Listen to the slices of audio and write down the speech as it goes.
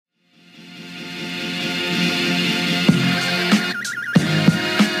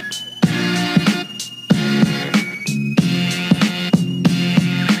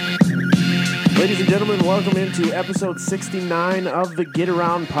into episode 69 of the Get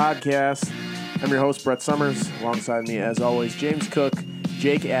Around podcast. I'm your host, Brett Summers. Alongside me, as always, James Cook,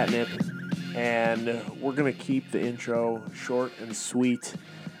 Jake Atnip, and we're going to keep the intro short and sweet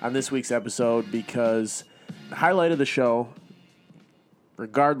on this week's episode because the highlight of the show,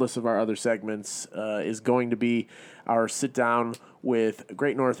 regardless of our other segments, is going to be our sit-down with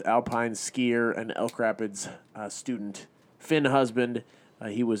great North Alpine skier and Elk Rapids student, Finn Husband.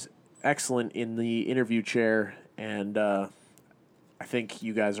 He was excellent in the interview chair, and I think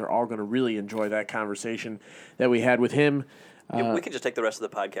you guys are all going to really enjoy that conversation that we had with him. We could just take the rest of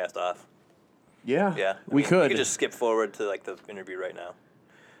the podcast off. Yeah, we could. We could just skip forward to the interview right now.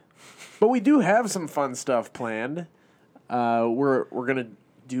 But we do have some fun stuff planned. We're going to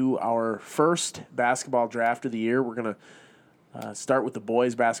do our first basketball draft of the year. We're going to start with the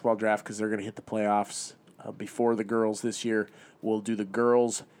boys' basketball draft because they're going to hit the playoffs before the girls this year. We'll do the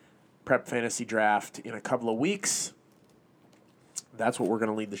girls' prep fantasy draft in a couple of weeks. That's what we're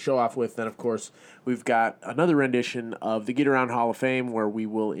going to lead the show off with. Then, of course, we've got another rendition of the Get Around Hall of Fame where we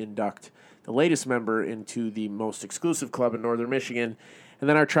will induct the latest member into the most exclusive club in Northern Michigan. And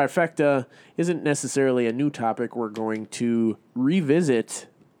then our Trifecta isn't necessarily a new topic. We're going to revisit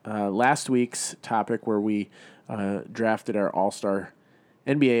last week's topic where we drafted our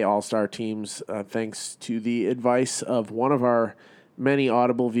NBA All-Star teams thanks to the advice of one of our many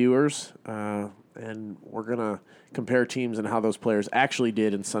Audible viewers. And we're going to compare teams and how those players actually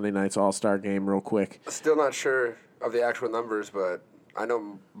did in Sunday night's All-Star game real quick. Still not sure of the actual numbers, but I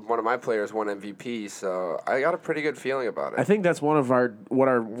know one of my players won MVP, so I got a pretty good feeling about it. I think that's one of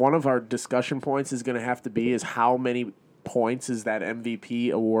our discussion points is going to have to be is how many points is that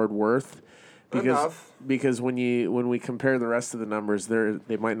MVP award worth? Because when we compare the rest of the numbers,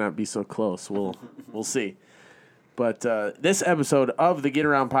 they might not be so close. We'll see. But this episode of the Get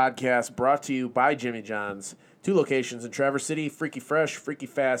Around podcast brought to you by Jimmy John's. 2 locations in Traverse City, Freaky Fresh, Freaky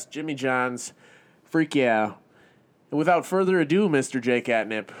Fast, Jimmy John's, Freak Yeah. And without further ado, Mr. Jake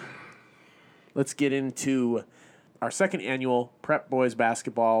Atnip, let's get into our second annual Prep Boys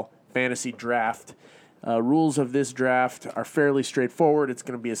Basketball Fantasy Draft. Rules of this draft are fairly straightforward. It's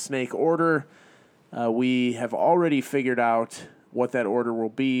going to be a snake order. We have already figured out what that order will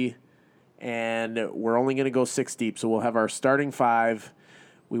be, and we're only going to go 6 deep. So we'll have our starting 5.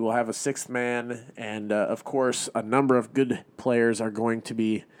 We will have a 6th man, and, of course, a number of good players are going to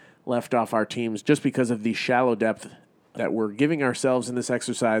be left off our teams just because of the shallow depth that we're giving ourselves in this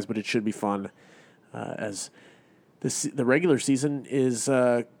exercise, but it should be fun as the regular season is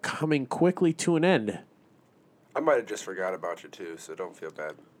coming quickly to an end. I might have just forgot about you, too, so don't feel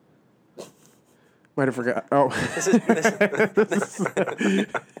bad. Might have forgot. Oh.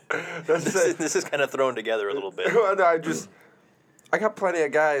 This is kind of thrown together a little bit. Well, no, I got plenty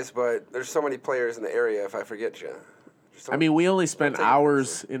of guys, but there's so many players in the area if I forget you. We only spent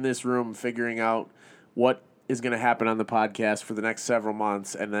hours in this room figuring out what is going to happen on the podcast for the next several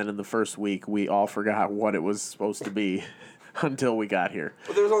months, and then in the first week, we all forgot what it was supposed to be until we got here.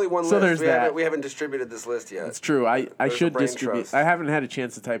 Well, there's only one list. We haven't distributed this list yet. It's true. I should distribute. Trust. I haven't had a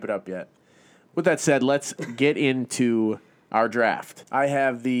chance to type it up yet. With that said, let's get into our draft. I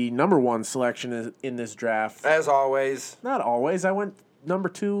have the number 1 selection in this draft. As always. Not always. I went number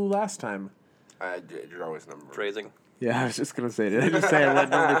 2 last time. You're always number 1. Phrasing. Yeah, I was just going to say, did I just say I went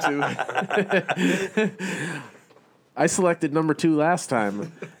number 2? I selected number 2 last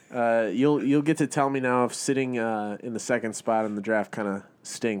time. You'll get to tell me now if sitting in the second spot in the draft kind of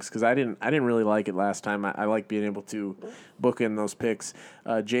stinks because I didn't really like it last time. I like being able to book in those picks.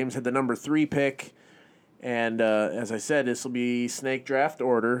 James had the number 3 pick, and as I said, this will be snake draft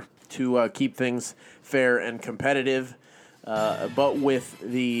order to keep things fair and competitive. But with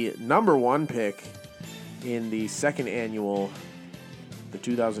the number 1 pick in the second annual, the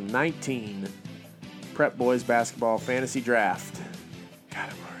 2019 Prep Boys Basketball Fantasy Draft. God,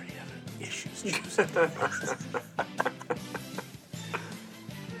 I'm already having issues choosing.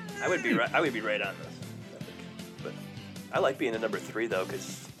 I would be right on this. But I like being at number 3 though,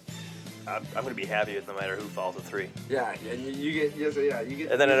 because I'm going to be happy with no matter who falls at 3. Yeah, and you get.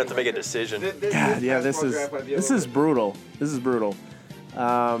 And then I have to make a decision. This is brutal. This is brutal.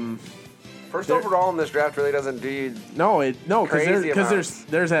 First overall in this draft really doesn't do you. Because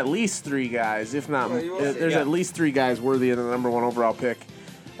there's at least 3 guys, if not, there's at least 3 guys worthy of the number 1 overall pick.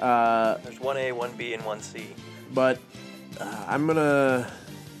 There's 1A, 1B, and 1C. But I'm gonna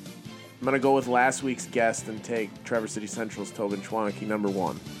go with last week's guest and take Traverse City Central's Tobin Schwaneke, number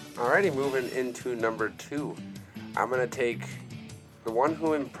 1. Alrighty, moving into number 2. I'm gonna take the one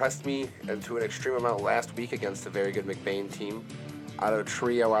who impressed me to an extreme amount last week against a very good McBain team. Out of a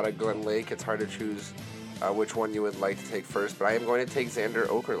trio out of Glen Lake, it's hard to choose which one you would like to take first, but I am going to take Xander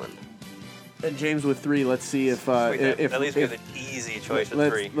Okerlund. And James with 3. Let's see if at least we have an easy choice of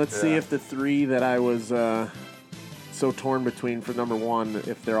 3. Let's see if the 3 that I was so torn between for number 1,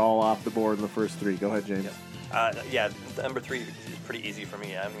 if they're all off the board in the first 3. Go ahead, James. Yeah, number 3 is pretty easy for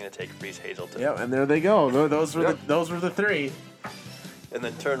me. I'm going to take Reese Hazelton. Yeah, and there they go. Those were the 3. And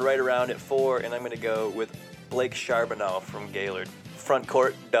then turn right around at 4, and I'm going to go with Blake Charbonneau from Gaylord. Front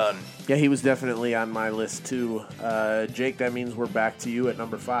court, done. Yeah, he was definitely on my list too. Jake, that means we're back to you at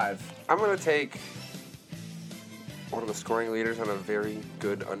number 5. I'm going to take one of the scoring leaders on a very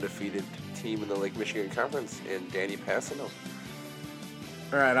good undefeated team in the Lake Michigan Conference, and Danny Passano.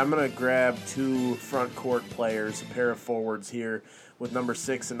 All right, I'm going to grab 2 front court players, a pair of forwards here with number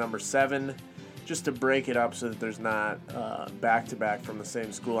 6 and number 7, just to break it up so that there's not back-to-back from the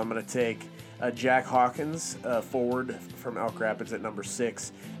same school. I'm going to take Jack Hawkins, forward from Elk Rapids at number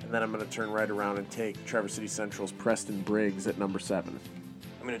 6, and then I'm going to turn right around and take Traverse City Central's Preston Briggs at number 7.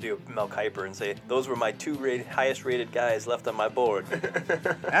 I'm going to do Mel Kiper and say, those were my 2 highest-rated guys left on my board.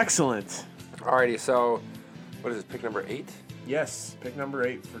 Excellent. Alrighty, so what is it, pick number 8? Yes, pick number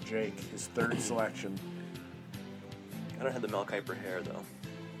 8 for Jake, his 3rd selection. I don't have the Mel Kiper hair, though.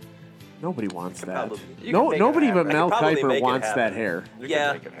 Nobody wants that. Nobody but Mel Kiper wants that hair. You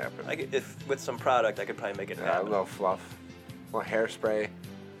can make it happen. If with some product, I could probably make it happen. A little fluff, a little hairspray,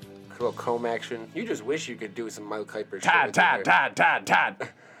 a little comb action. You just wish you could do some Mel Kiper shit. Todd.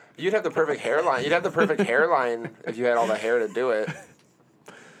 You'd have the perfect hairline. You'd have the perfect hairline if you had all the hair to do it.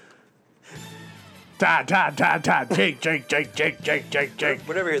 Todd. Jake.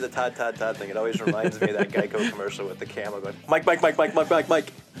 Whenever I hear the Todd thing, it always reminds me of that Geico commercial with the camera going, Mike.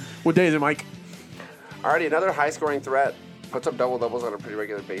 What day is it, Mike? Alrighty, another high-scoring threat. Puts up double-doubles on a pretty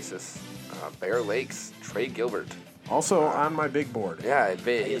regular basis. Bear Lakes, Trey Gilbert. Also on my big board. Yeah,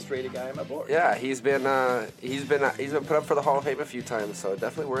 highest rated guy on my board. Yeah, he's been put up for the Hall of Fame a few times, so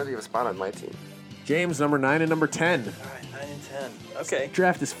definitely worthy of a spot on my team. James, number 9 and number 10. All right, 9 and 10. Okay. This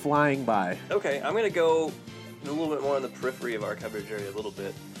draft is flying by. Okay, I'm going to go a little bit more on the periphery of our coverage area a little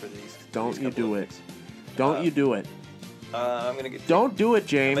bit for these. Don't you do it. Don't you do it. I'm going to get. Don't do it,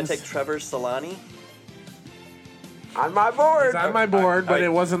 James. I'm going to take Trevor Solani. On my board. He's on my board, but it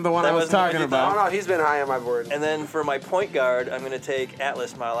wasn't the one I was talking about. No, he's been high on my board. And then for my point guard, I'm going to take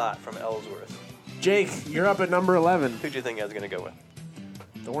Atlas Malat from Ellsworth. Jake, you're up at number 11. Who do you think I was going to go with?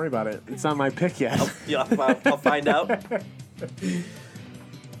 Don't worry about it. It's not my pick yet. I'll find out.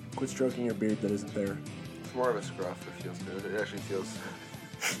 Quit stroking your beard that isn't there. It's more of a scruff. It feels good. It actually feels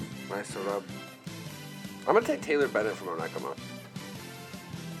nice to rub. I'm going to take Taylor Bennett from Onekama.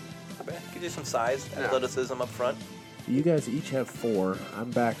 Not bad. Gives you some size, athleticism up front. You guys each have 4.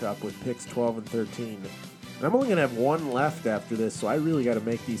 I'm back up with picks 12 and 13. And I'm only going to have 1 left after this, so I really got to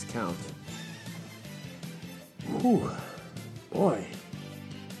make these count. Whew. Boy.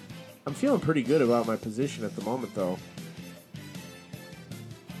 I'm feeling pretty good about my position at the moment, though.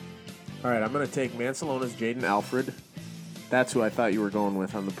 All right, I'm going to take Mancelona's Jaden Alfred. That's who I thought you were going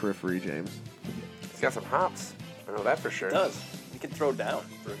with on the periphery, James. He's got some hops. I know that for sure. He does. He can throw down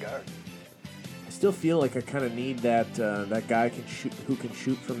for a guard. I still feel like I kind of need that guy who can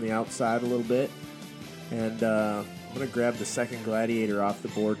shoot from the outside a little bit. And I'm going to grab the second gladiator off the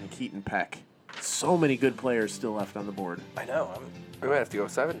board in Keaton Peck. So many good players still left on the board. I know. We might have to go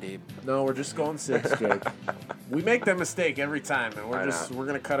 7 deep. No, we're just going 6, Jake. We make that mistake every time, and we're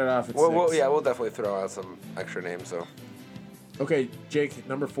gonna cut it off at 6. We'll definitely throw out some extra names. So. Okay, Jake,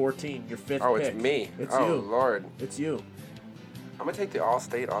 number 14, your 5th pick. Oh, it's me. It's you. Oh, Lord. It's you. I'm going to take the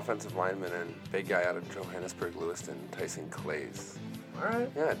All-State offensive lineman and big guy out of Johannesburg, Lewiston, Tyson Clays. All right.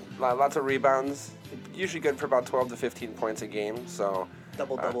 Yeah, lots of rebounds. Usually good for about 12 to 15 points a game. So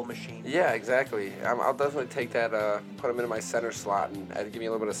Double machine. Yeah, exactly. I'll definitely take that, put him into my center slot and give me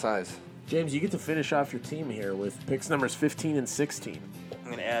a little bit of size. James, you get to finish off your team here with picks numbers 15 and 16. I'm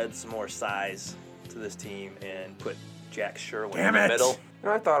going to add some more size to this team and put Jack Sherwin Damn in the it. middle. You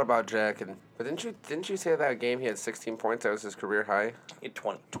know, I thought about Jack, but didn't you say that game he had 16 points? That was his career high? He had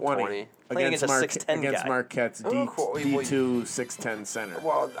 20. 20. Playing against a 6'10" against guy. Marquette's D2 6'10" center.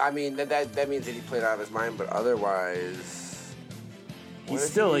 Well, I mean, that means that he played out of his mind, but otherwise... He's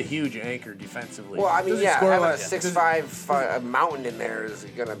still a huge anchor defensively. Well, I mean, having a 6'5" mountain in there is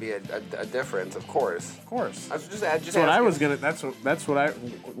going to be a difference, of course. Of course. That's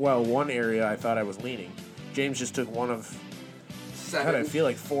one area I thought I was leaning. James just took one of... 7. God, I feel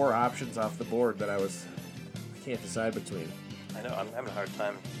like 4 options off the board that I can't decide between. I know, I'm having a hard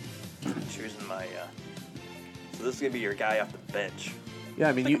time choosing my... So this is going to be your guy off the bench. Yeah,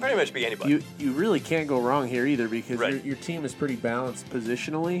 I mean, you can pretty much be anybody. You really can't go wrong here either because right. your team is pretty balanced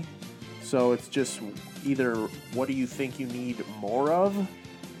positionally. So it's just either what do you think you need more of,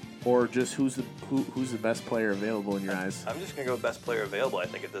 or just who's the best player available in your eyes? I'm just gonna go with best player available. I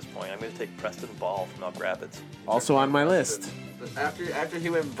think at this point, I'm gonna take Preston Ball from Elk Rapids. Also on my list. After he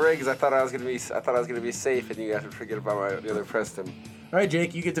went Briggs, I thought I was gonna be safe, and you guys would forget about the other Preston. All right,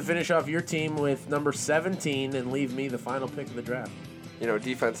 Jake, you get to finish off your team with number 17 and leave me the final pick of the draft. You know,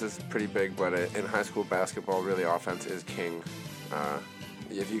 defense is pretty big, but in high school basketball, really offense is king.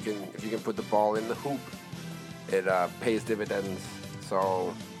 If you can put the ball in the hoop, it pays dividends.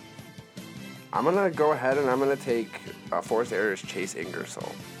 So I'm gonna go ahead and I'm gonna take Forest Air's Chase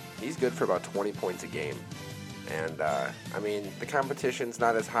Ingersoll. He's good for about 20 points a game, and I mean the competition's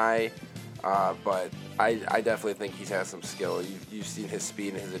not as high, but I definitely think he has some skill. You've seen his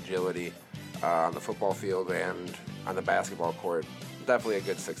speed and his agility on the football field and on the basketball court. Definitely a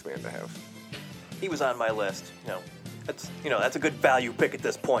good six-man to have. He was on my list. That's a good value pick at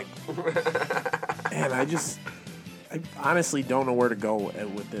this point. Man, I honestly don't know where to go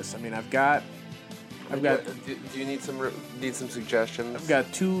with this. I mean, I've got. Do you need some suggestions? I've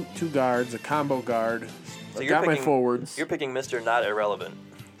got two guards, a combo guard. So I've got my forwards. You're picking Mr. Not Irrelevant.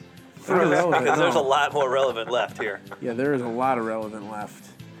 Irrelevant, because there's a lot more relevant left here. Yeah, there is a lot of relevant left.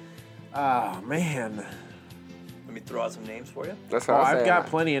 Oh, man. Let me throw out some names for you. That's what I've got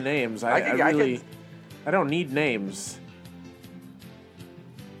plenty of names. I don't need names.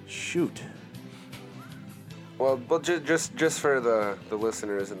 Shoot. Well, just for the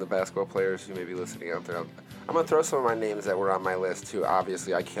listeners and the basketball players who may be listening out there, I'm gonna throw some of my names that were on my list too.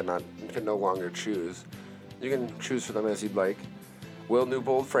 Obviously, I can no longer choose. You can choose for them as you'd like. Will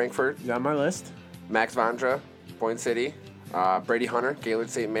Newbold, Frankfort. He's on my list. Max Vondra, Boyne City. Brady Hunter, Gaylord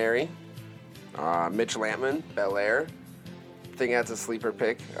St. Mary. Mitch Lampman, Bel Air. I think that's a sleeper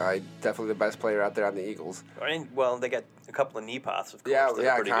pick. Definitely the best player out there on the Eagles. Well, they got a couple of Nepoths, of course.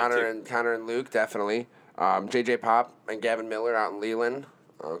 Yeah, Connor and Luke, definitely. J.J. Pop and Gavin Miller out in Leland.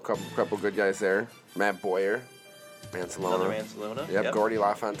 A couple good guys there. Matt Boyer, Mansalona. Another Mansalona. Yep. Gordy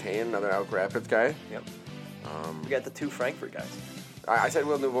LaFontaine, another Elk Rapids guy. Yep. We got the two Frankfort guys. I said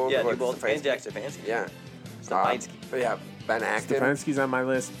Will Newbold. Yeah, Newbold and Jack Stefanski. Yeah. Stefanski. Yeah, Ben Acton. Stefanski's on my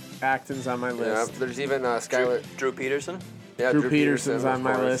list. Acton's on my list. Yeah, there's even Skylar. Drew Peterson. Yeah, Drew Peterson's on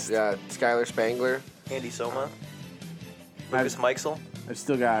my list. Yeah, Skylar Spangler. Andy Soma. Lucas Meixel. I've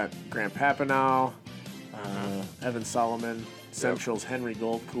still got Grant Papanow, Evan Solomon, Central's Henry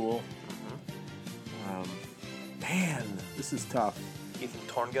Goldcool. Man, this is tough. Ethan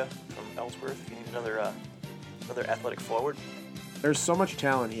Tornga from Ellsworth. If you need another athletic forward. There's so much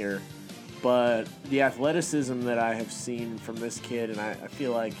talent here, but the athleticism that I have seen from this kid, and I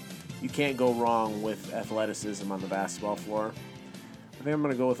feel like you can't go wrong with athleticism on the basketball floor. I think I'm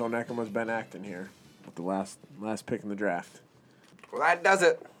going to go with Onekamo's Ben Acton here with the last pick in the draft. Well, that does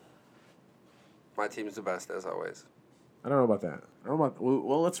it. My team's the best, as always. I don't know about that.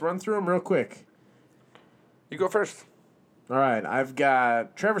 Well, let's run through them real quick. You go first. All right, I've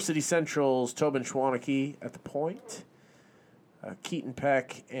got Traverse City Central's Tobin Schwaneke at the point, Keaton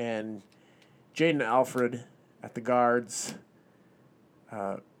Peck and Jaden Alfred at the guards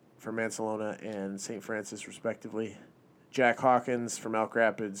for Mansalona and St. Francis, respectively. Jack Hawkins from Elk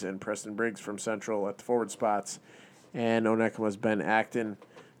Rapids and Preston Briggs from Central at the forward spots. And Onekamo's Ben Acton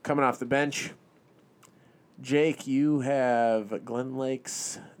coming off the bench. Jake, you have Glen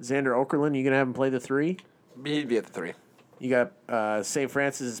Lake's Xander Okerlund. You going to have him play the 3? He'd be at the 3. You got St.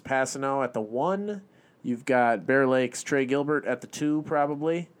 Francis' Passano at the 1. You've got Bear Lake's Trey Gilbert at the 2,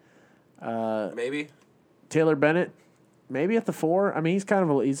 probably. Maybe. Taylor Bennett, maybe at the 4. I mean,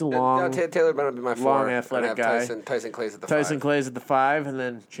 he's a long... No, Taylor Bennett would be my 4. Long athletic guy. Tyson Clay's at the 5. Tyson Clay's at the 5, and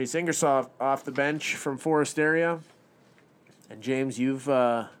then Chase Ingersoll off the bench from Forest Area. And James, you've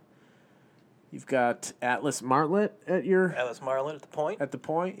got Atlas Martlet at your... Atlas Martlet at the point? At the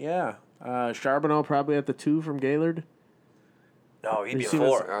point, yeah. Charbonneau probably at the 2 from Gaylord. No, he'd be a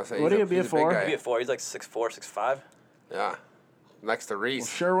 4. What do you be a 4? He'd be a 4. He's like 6'4", 6'5". Yeah. Next to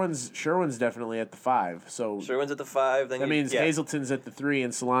Reese. Well, Sherwin's definitely at the 5. So Sherwin's at the 5. Then that means Hazelton's at the 3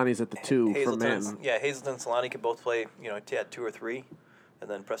 and Solani's at the 2 for Manton. Yeah, Hazelton and Solani could both play, 2 or 3, and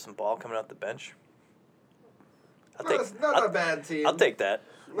then Preston Ball coming out the bench. That's not a bad team. I'll take that.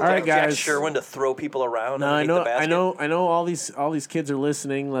 All right, guys. Jack Sherwin to throw people around. No, I know. All these kids are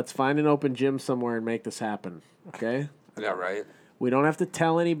listening. Let's find an open gym somewhere and make this happen. Okay. Yeah, right. We don't have to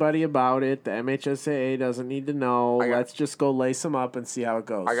tell anybody about it. The MHSAA doesn't need to know. Let's just go lace them up and see how it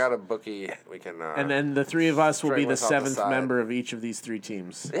goes. I got a bookie. We can. And then the 3 of us will be the 7th member of each of these 3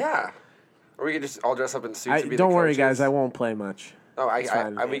 teams. Yeah. Or we could just all dress up in suits. Don't worry, guys. I won't play much. Oh,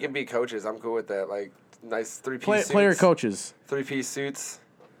 we can be coaches. I'm cool with that. Like nice 3-piece suits. Player coaches. 3-piece suits.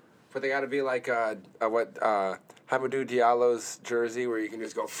 But they got to be like Hamidou Diallo's jersey, where you can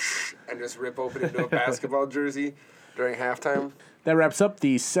just go and just rip open into a basketball jersey during halftime. That wraps up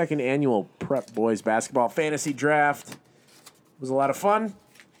the second annual Prep Boys Basketball Fantasy Draft. It was a lot of fun.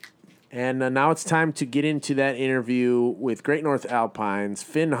 And now it's time to get into that interview with Great North Alpine's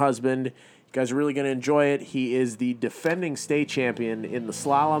Finn Husband. You guys are really going to enjoy it. He is the defending state champion in the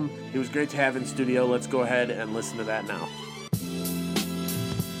slalom. It was great to have in studio. Let's go ahead and listen to that now.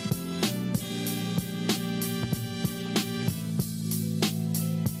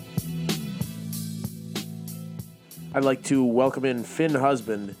 I'd like to welcome in Finn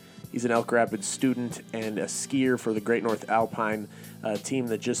Husband. He's an Elk Rapids student and a skier for the Great North Alpine team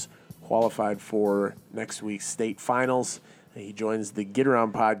that just qualified for next week's state finals. He joins the Get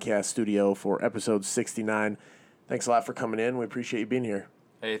Around podcast studio for episode 69. Thanks a lot for coming in. We appreciate you being here.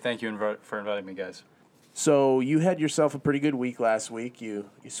 Hey, thank you for inviting me, guys. So you had yourself a pretty good week last week. You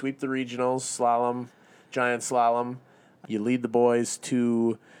sweep the regionals, slalom, giant slalom. You lead the boys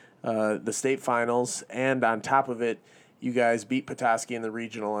to the state finals, and on top of it, you guys beat Petoskey in the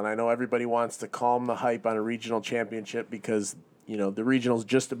regional. And I know everybody wants to calm the hype on a regional championship because the regional's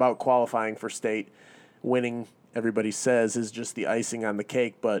just about qualifying for state. Winning, everybody says, is just the icing on the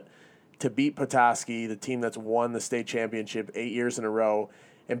cake. But to beat Petoskey, the team that's won the state championship 8 years in a row,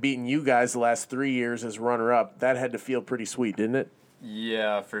 and beating you guys the last 3 years as runner-up, that had to feel pretty sweet, didn't it?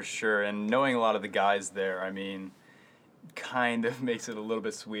 Yeah, for sure. And knowing a lot of the guys there, kind of makes it a little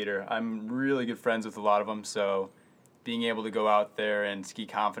bit sweeter. I'm really good friends with a lot of them, so being able to go out there and ski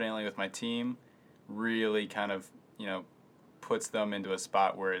confidently with my team really kind of, puts them into a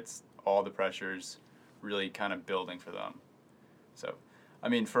spot where it's all the pressure's really kind of building for them. So,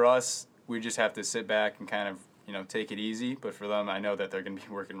 for us, we just have to sit back and kind of, take it easy. But for them, I know that they're going to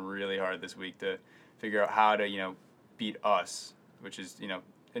be working really hard this week to figure out how to, beat us, which is,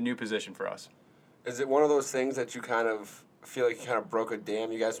 a new position for us. Is it one of those things that you kind of feel like you kind of broke a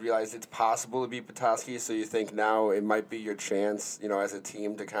dam? You guys realized it's possible to beat Petoskey, so you think now it might be your chance, as a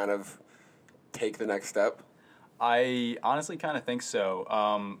team to kind of take the next step? I honestly kind of think so.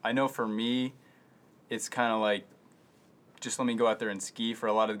 I know for me, it's kind of like, just let me go out there and ski. For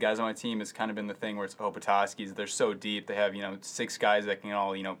a lot of the guys on my team, it's kind of been the thing where it's, Petoskey's, they're so deep. They have, 6 guys that can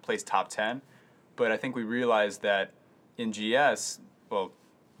all, place top 10. But I think we realized that in GS,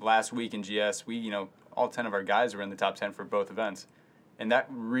 last week in GS, we, all 10 of our guys were in the top 10 for both events. And that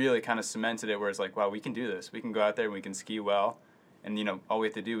really kind of cemented it where it's like, wow, we can do this. We can go out there and we can ski well. And, all we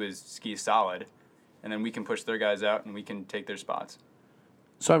have to do is ski solid. And then we can push their guys out and we can take their spots.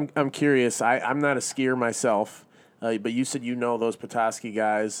 So I'm curious. I'm not a skier myself, but you said those Petoskey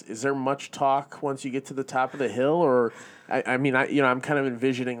guys. Is there much talk once you get to the top of the hill, or I'm kind of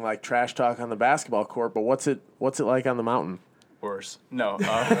envisioning like trash talk on the basketball court, but what's it like on the mountain? Worse. No.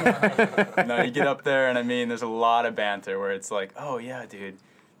 No, you get up there and there's a lot of banter where it's like, oh yeah, dude,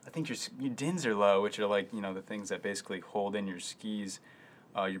 I think your dins are low, which are like, the things that basically hold in your skis,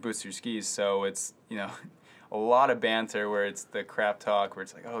 your boots to your skis. So it's, a lot of banter where it's the crap talk where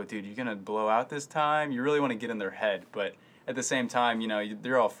it's like, oh dude, you're going to blow out this time. You really want to get in their head. But at the same time,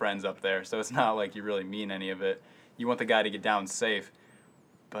 they're all friends up there. So it's not like you really mean any of it. You want the guy to get down safe.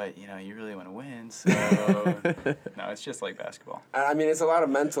 But, you really want to win, so no, it's just like basketball. It's a lot of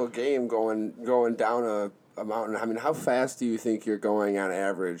mental game going down a mountain. How fast do you think you're going on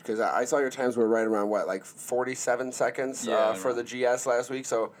average? Because I saw your times were right around, 47 seconds for the GS last week.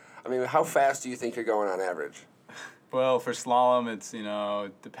 So, how fast do you think you're going on average? Well, for slalom, it's,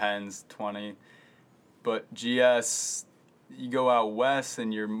 it depends, 20. But GS, you go out west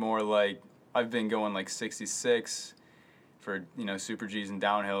and you're more like, I've been going like 66. For, Super Gs and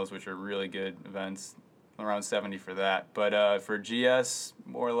downhills, which are really good events, around 70 for that. But for GS,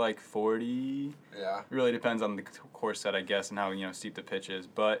 more like 40. Yeah. It really depends on the course set, I guess, and how, steep the pitch is.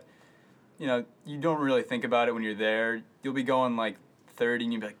 But, you don't really think about it when you're there. You'll be going like 30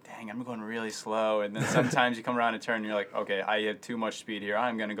 and you'll be like, dang, I'm going really slow. And then sometimes you come around a turn and you're like, okay, I have too much speed here.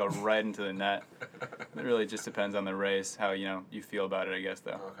 I'm going to go right into the net. It really just depends on the race, how, you feel about it, I guess,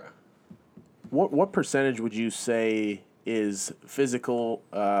 though. Okay. What percentage would you say is physical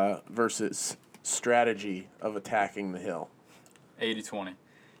versus strategy of attacking the hill? 80-20.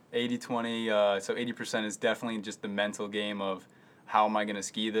 80-20, so 80% is definitely just the mental game of how am I going to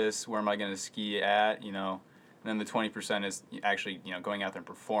ski this, where am I going to ski at, and then the 20% is actually, going out there and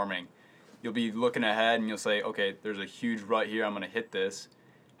performing. You'll be looking ahead and you'll say, okay, there's a huge rut here, I'm going to hit this,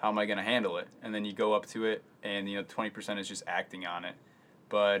 how am I going to handle it? And then you go up to it and, 20% is just acting on it.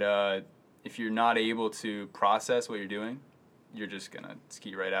 But if you're not able to process what you're doing, you're just going to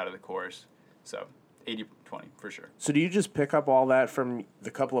ski right out of the course. So 80-20 for sure. So do you just pick up all that from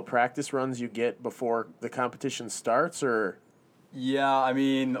the couple of practice runs you get before the competition starts, or? Yeah, I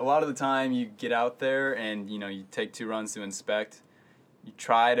mean, a lot of the time you get out there and, you take 2 runs to inspect. You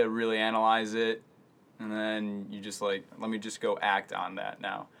try to really analyze it, and then you just let me just go act on that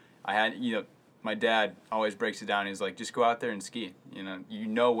now. My dad always breaks it down. He's like, just go out there and ski. You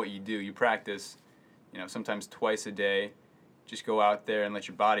know what you do. You practice, sometimes twice a day. Just go out there and let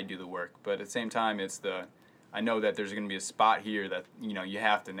your body do the work. But at the same time, I know that there's going to be a spot here that, you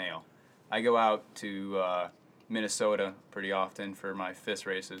have to nail. I go out to Minnesota pretty often for my FIS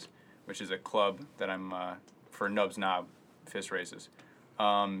races, which is a club that I'm for Nubs Knob FIS races.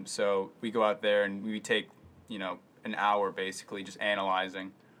 So we go out there and we take, an hour basically just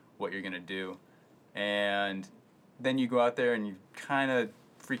analyzing what you're going to do. And then you go out there and you kind of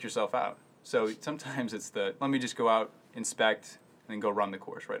freak yourself out. So sometimes it's let me just go out, inspect, and then go run the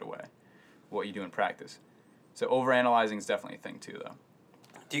course right away, what you do in practice. So overanalyzing is definitely a thing too, though.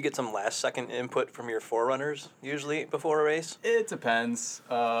 Do you get some last-second input from your forerunners usually before a race? It depends.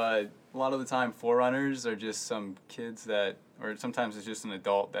 A lot of the time, forerunners are just some kids or sometimes it's just an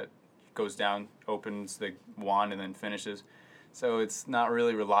adult that goes down, opens the wand, and then finishes. So it's not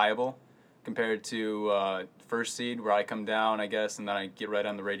really reliable compared to first seed, where I come down, I guess, and then I get right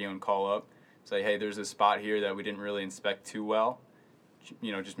on the radio and call up. Say, hey, there's a spot here that we didn't really inspect too well.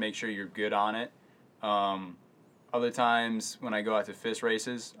 Just make sure you're good on it. Other times when I go out to FIS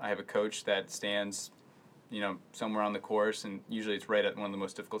races, I have a coach that stands, somewhere on the course, and usually it's right at one of the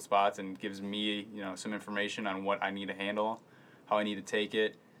most difficult spots, and gives me, some information on what I need to handle, how I need to take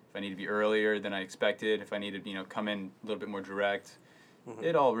it, if I need to be earlier than I expected, if I need to, come in a little bit more direct. Mm-hmm.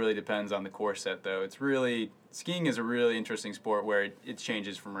 It all really depends on the course set, though. Skiing is a really interesting sport where it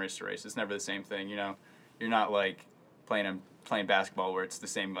changes from race to race. It's never the same thing, You're not like playing basketball where it's the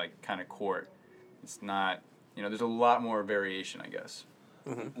same kind of court. It's not, there's a lot more variation, I guess.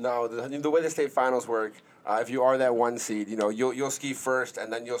 Mm-hmm. No, the way the state finals work, if you are that 1 seed, you'll ski first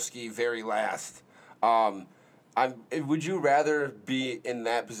and then you'll ski very last. Would you rather be in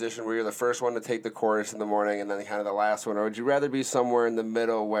that position where you're the first one to take the course in the morning and then kind of the last one, or would you rather be somewhere in the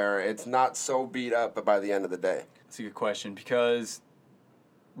middle where it's not so beat up but by the end of the day? That's a good question, because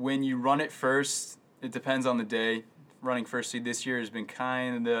when you run it first, it depends on the day. Running first seed this year has been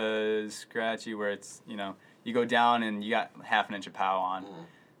kind of scratchy, where it's, you go down and you got half an inch of pow on. Mm.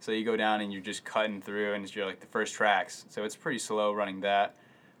 So you go down and you're just cutting through, and you're the first tracks. So it's pretty slow running that.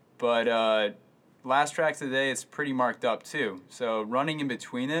 But last tracks of the day, it's pretty marked up too. So running in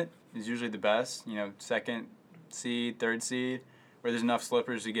between it is usually the best. Second seed, third seed, where there's enough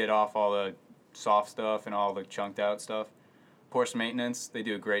slippers to get off all the soft stuff and all the chunked out stuff. Course maintenance, they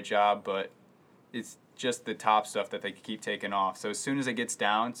do a great job, but it's just the top stuff that they keep taking off. So as soon as it gets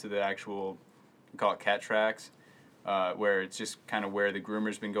down to the actual, we call it cat tracks, where it's just kind of where the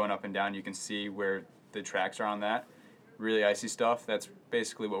groomer's been going up and down, you can see where the tracks are on that. Really icy stuff, that's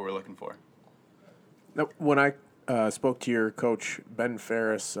basically what we're looking for. Now, when I spoke to your coach, Ben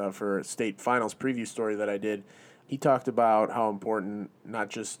Ferris, for a state finals preview story that I did, he talked about how important not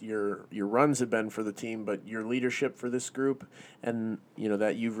just your runs have been for the team, but your leadership for this group, and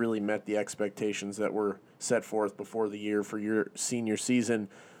that you've really met the expectations that were set forth before the year for your senior season.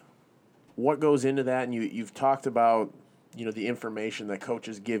 What goes into that? And you've talked about the information that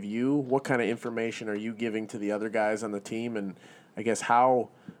coaches give you. What kind of information are you giving to the other guys on the team? And I guess how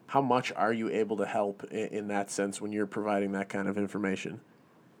much are you able to help in that sense when you're providing that kind of information?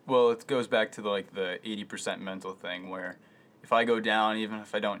 Well, it goes back to the 80% mental thing, where if I go down, even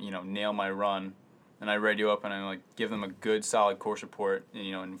if I don't, nail my run, and I radio up and I give them a good solid course report and,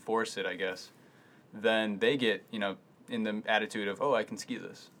 enforce it, I guess, then they get, in the attitude of, oh, I can ski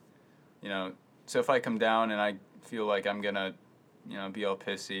this. So if I come down and I feel like I'm gonna, be all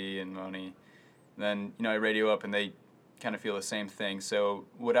pissy and moany, then, I radio up and they kind of feel the same thing. So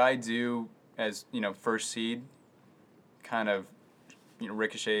what I do as, first seed kind of,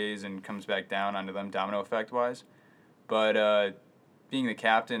 ricochets and comes back down onto them domino effect wise. But being the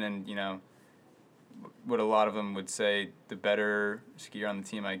captain and, what a lot of them would say, the better skier on the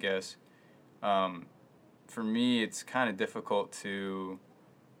team, I guess, for me, it's kind of difficult to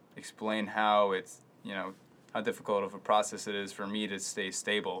explain how it's, how difficult of a process it is for me to stay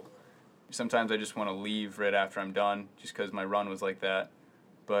stable. Sometimes I just want to leave right after I'm done just because my run was like that.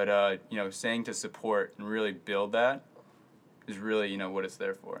 But, staying to support and really build that is really, what it's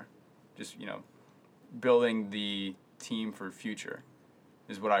there for. Just, building the team for future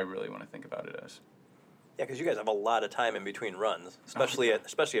is what I really want to think about it as. Yeah, because you guys have a lot of time in between runs, especially at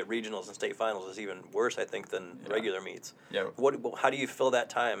regionals and state finals is even worse, I think, than regular meets. Yeah. How do you fill that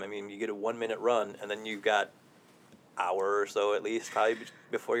time? I mean, you get a 1 minute run, and then you've got hour or so at least probably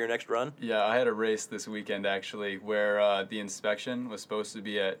before your next run. Yeah, I had a race this weekend actually where the inspection was supposed to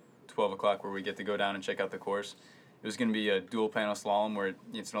be at 12 o'clock, where we get to go down and check out the course. It was going to be a dual panel slalom where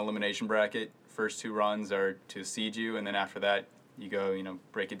it's an elimination bracket. First 2 runs are to seed you, and then after that you go,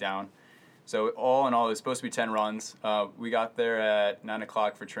 break it down. So all in all, it was supposed to be 10 runs. We got there at 9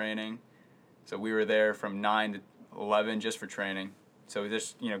 o'clock for training. So we were there from 9 to 11 just for training. So we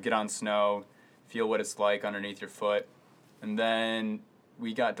just, get on snow, feel what it's like underneath your foot. And then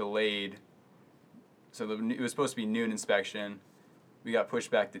we got delayed. So it was supposed to be noon inspection. We got pushed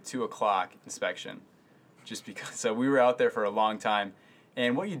back to 2 o'clock inspection. Just because, so we were out there for a long time.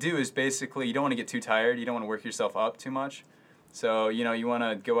 And what you do is basically, you don't want to get too tired. You don't want to work yourself up too much. So, you want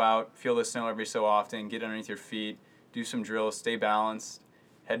to go out, feel the snow every so often, get underneath your feet, do some drills, stay balanced,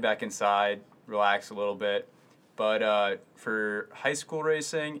 head back inside, relax a little bit. But for high school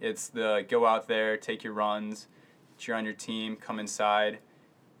racing, it's the go out there, take your runs, cheer on your team, come inside,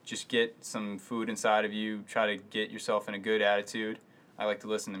 just get some food inside of you, try to get yourself in a good attitude. I like to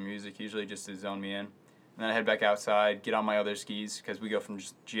listen to music usually just to zone me in. And then I head back outside, get on my other skis, because we go from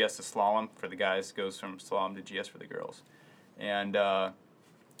just GS to slalom for the guys, goes from slalom to GS for the girls. And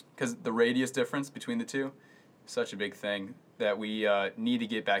because the radius difference between the two is such a big thing that we need to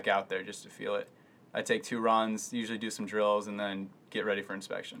get back out there just to feel it. I take 2 runs, usually do some drills, and then get ready for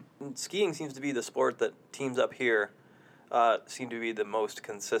inspection. And skiing seems to be the sport that teams up here seem to be the most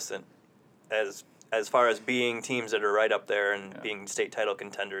consistent as far as being teams that are right up there and being state title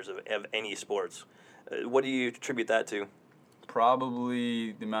contenders of any sports. What do you attribute that to?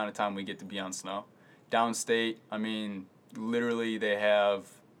 Probably the amount of time we get to be on snow. Downstate, I mean, literally they have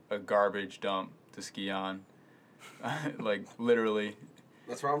a garbage dump to ski on. Like, literally.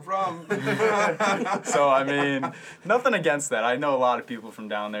 That's where I'm from. So, I mean, nothing against that. I know a lot of people from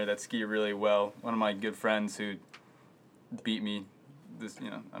down there that ski really well. One of my good friends who beat me,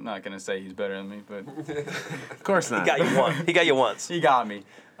 I'm not going to say he's better than me, but... Of course not. He got you once. He got me.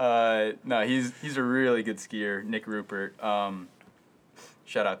 No, he's a really good skier, Nick Rupert.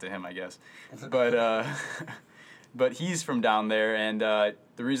 Shout out to him, I guess. But he's from down there, and the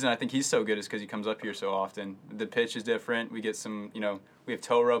reason I think he's so good is because he comes up here so often. The pitch is different. We get some, we have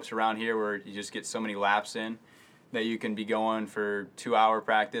tow ropes around here where you just get so many laps in that you can be going for 2-hour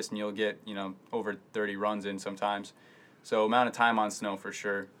practice, and you'll get, over 30 runs in sometimes. So amount of time on snow for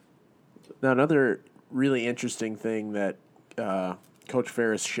sure. Now, another really interesting thing that Coach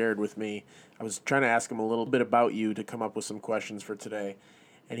Ferris shared with me, I was trying to ask him a little bit about you to come up with some questions for today,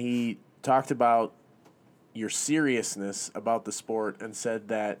 and he talked about your seriousness about the sport and said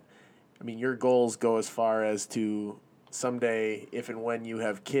that, your goals go as far as to someday, if and when you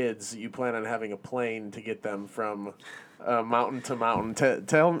have kids, you plan on having a plane to get them from mountain to mountain.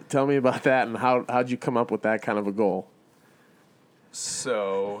 Tell me about that, and how'd you come up with that kind of a goal?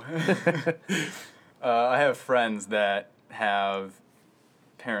 So, I have friends that have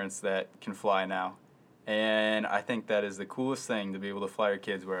parents that can fly now, and I think that is the coolest thing to be able to fly your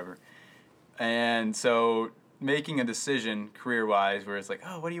kids wherever. And so making a decision career-wise where it's like,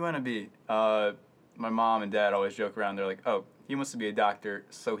 oh, what do you want to be? My mom and dad always joke around. They're like, oh, he wants to be a doctor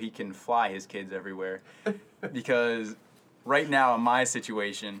so he can fly his kids everywhere. Because right now in my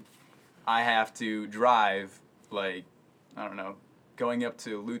situation, I have to drive, going up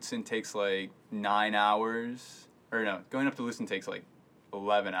to Lutsen takes 9 hours. Or no, going up to Lutsen takes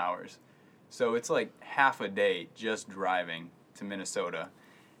 11 hours. So it's half a day just driving to Minnesota.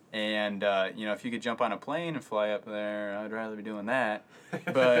 And, if you could jump on a plane and fly up there, I'd rather be doing that.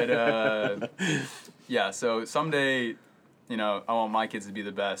 But, so someday, I want my kids to be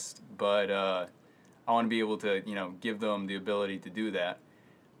the best, but I want to be able to, give them the ability to do that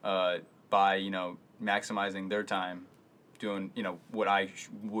by, maximizing their time doing, what I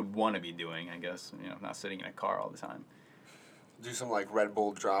would want to be doing, I guess, not sitting in a car all the time. Do some Red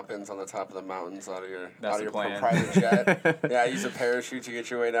Bull drop-ins on the top of the mountains out of your plan. private jet. Yeah, use a parachute to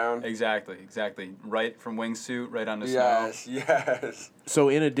get your way down. Exactly. Right from wingsuit, right onto snow. Yes. So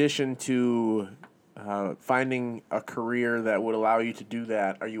in addition to finding a career that would allow you to do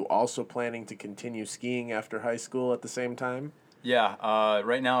that, are you also planning to continue skiing after high school at the same time? Yeah.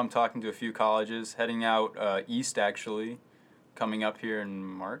 Right now I'm talking to a few colleges, heading out east actually, coming up here in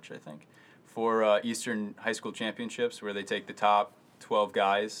March, I think, for Eastern High School Championships, where they take the top 12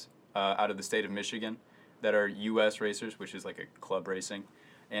 guys out of the state of Michigan that are U.S. racers, which is a club racing,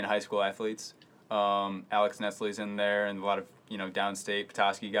 and high school athletes. Alex Nestley's in there, and a lot of downstate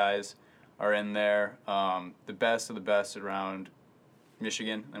Petoskey guys are in there. The best of the best around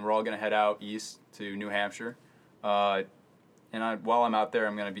Michigan, and we're all going to head out east to New Hampshire. While I'm out there,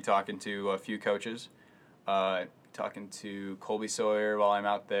 I'm going to be talking to a few coaches. Talking to Colby Sawyer while I'm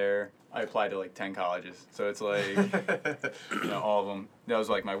out there. I applied to like 10 colleges, so it's like all of them. That was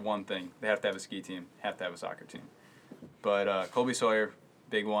like my one thing. They have to have a ski team, have to have a soccer team. But Colby Sawyer,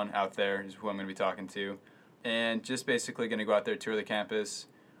 big one out there, is who I'm going to be talking to, and just basically going to go out there, tour the campus,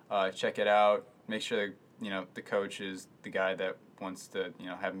 check it out, make sure the coach is the guy that wants to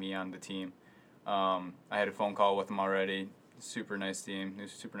have me on the team. I had a phone call with him already. Super nice team.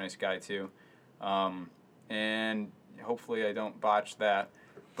 He's a super nice guy too. And hopefully I don't botch that,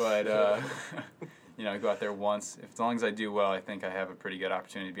 but go out there once. As long as I do well, I think I have a pretty good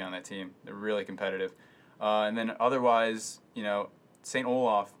opportunity to be on that team. They're really competitive. And then otherwise, St.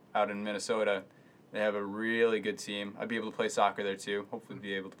 Olaf out in Minnesota, they have a really good team. I'd be able to play soccer there too. Hopefully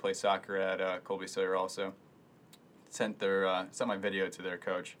be able to play soccer at Colby Sawyer also. Sent my video to their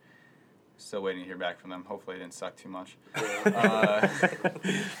coach. Still waiting to hear back from them. Hopefully it didn't suck too much.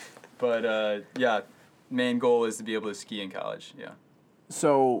 But main goal is to be able to ski in college. Yeah.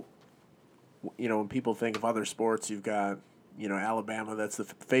 So, when people think of other sports, you've got, Alabama, that's the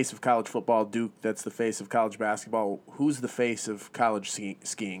face of college football. Duke, that's the face of college basketball. Who's the face of college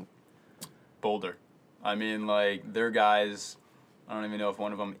skiing? Boulder. I mean, like, their guys, I don't even know if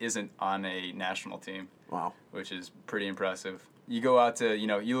one of them isn't on a national team. Wow. Which is pretty impressive. You go out to,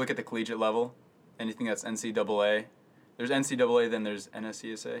 you look at the collegiate level, anything that's NCAA. There's NCAA, then there's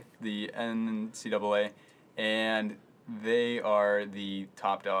NSCSA, the NCAA, and they are the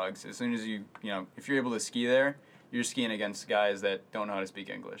top dogs. As soon as if you're able to ski there, you're skiing against guys that don't know how to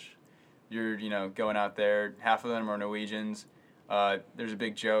speak English. You're, going out there, half of them are Norwegians. There's a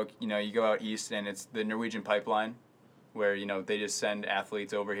big joke, you go out east and it's the Norwegian pipeline where, they just send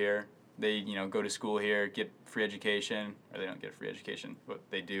athletes over here. They, go to school here, get free education, or they don't get free education, but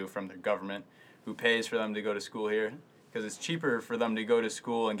they do from their government, who pays for them to go to school here. Because it's cheaper for them to go to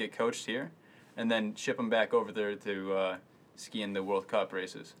school and get coached here and then ship them back over there to ski in the World Cup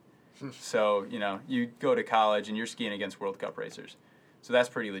races. So, you go to college and you're skiing against World Cup racers. So that's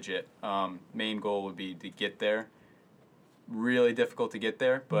pretty legit. Main goal would be to get there. Really difficult to get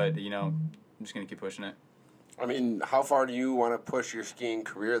there, but, I'm just going to keep pushing it. I mean, how far do you want to push your skiing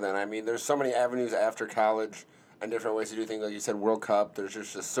career then? I mean, there's so many avenues after college and different ways to do things. Like you said, World Cup, there's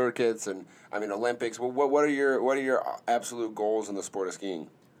just the circuits and, Olympics. What are your absolute goals in the sport of skiing?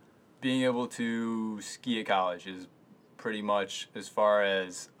 Being able to ski at college is pretty much as far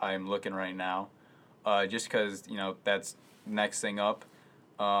as I'm looking right now. Just because, that's next thing up.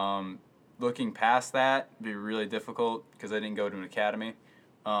 Looking past that would be really difficult because I didn't go to an academy,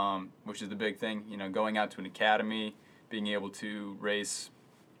 which is the big thing. Going out to an academy, being able to race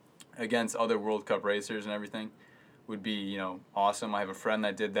against other World Cup racers and everything would be, awesome. I have a friend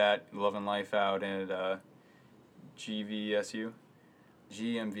that did that, loving life out at GMVS,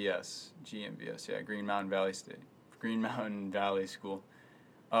 Green Mountain Valley School.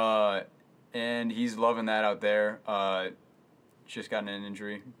 And he's loving that out there. Just gotten an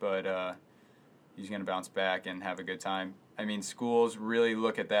injury, but he's going to bounce back and have a good time. I mean, schools really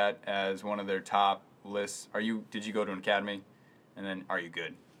look at that as one of their top lists. Did you go to an academy? And then, are you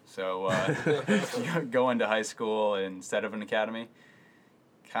good? So going to high school instead of an academy,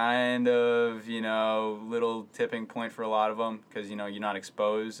 kind of, little tipping point for a lot of them because, you're not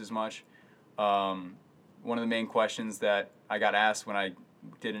exposed as much. One of the main questions that I got asked when I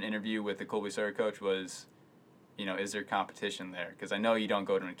did an interview with the Colby Sawyer coach was, is there competition there? Because I know you don't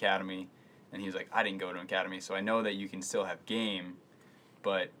go to an academy. And he was like, I didn't go to an academy, so I know that you can still have game,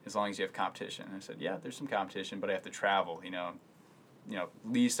 but as long as you have competition. And I said, yeah, there's some competition, but I have to travel,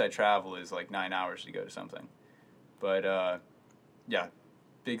 least I travel is like 9 hours to go to something. But,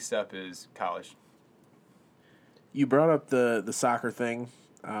 big step is college. You brought up the soccer thing.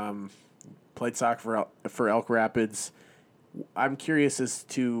 Played soccer for Elk Rapids. I'm curious as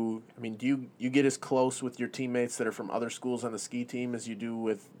to, do you get as close with your teammates that are from other schools on the ski team as you do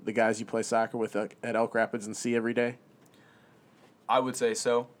with the guys you play soccer with at Elk Rapids and see every day? I would say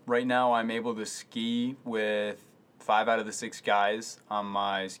so. Right now I'm able to ski with 5 out of the 6 guys on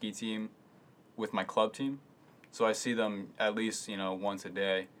my ski team with my club team. So I see them at least, once a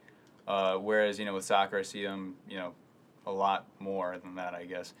day. Whereas, with soccer I see them, a lot more than that, I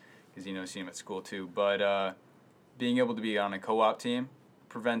guess, because, see them at school too. But being able to be on a co-op team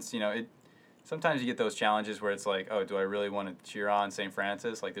prevents, sometimes you get those challenges where it's like, oh, do I really want to cheer on St.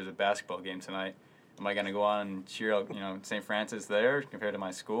 Francis? Like, there's a basketball game tonight. Am I going to go on and cheer, St. Francis there compared to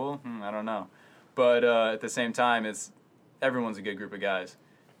my school? I don't know. But at the same time, everyone's a good group of guys.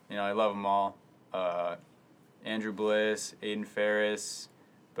 I love them all. Andrew Bliss, Aiden Ferris,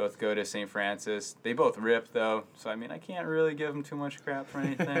 both go to St. Francis. They both rip, though, so, I can't really give them too much crap for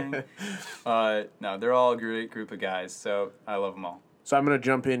anything. No, they're all a great group of guys, so I love them all. So I'm going to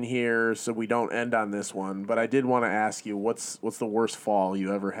jump in here so we don't end on this one, but I did want to ask you, what's the worst fall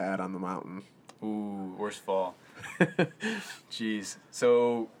you ever had on the mountain? Ooh, worst fall. Jeez.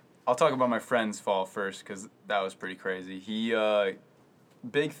 So I'll talk about my friend's fall first because that was pretty crazy.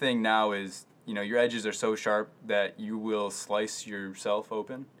 Big thing now is, your edges are so sharp that you will slice yourself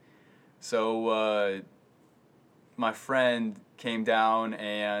open. So my friend came down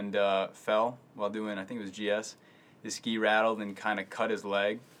and fell while doing, I think it was GS. His ski rattled and kind of cut his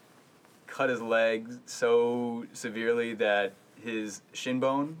leg. Cut his leg so severely that his shin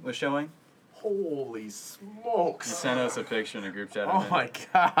bone was showing. Holy smokes. He sent us a picture in a group chat. Oh, my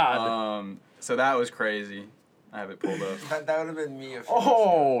God. So that was crazy. I have it pulled up. That would have been me.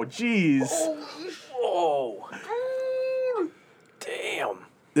 Oh, jeez. Oh. Damn.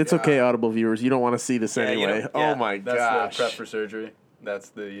 It's okay, Audible viewers. You don't want to see this anyway. Oh, my That's gosh. the prep for surgery. That's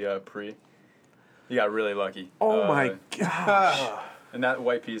the pre. He got really lucky. Oh, my gosh. And that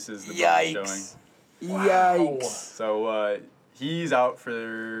white piece is the bone showing. Yikes. So he's out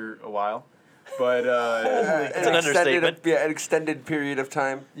for a while. But It's an understatement. An extended period of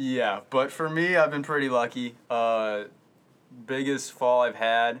time. yeah, but for me, I've been pretty lucky. Biggest fall I've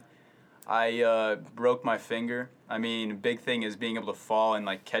had, I broke my finger. Big thing is being able to fall and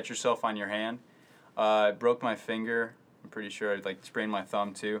catch yourself on your hand. Broke my finger. I'm pretty sure I sprained my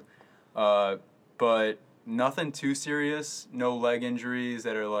thumb too. But nothing too serious. No leg injuries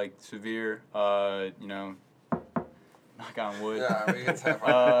that are severe. Knock on wood. Yeah, we can say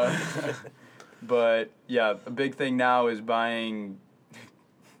But yeah, a big thing now is buying,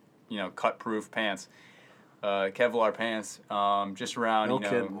 cut-proof pants, Kevlar pants, just around,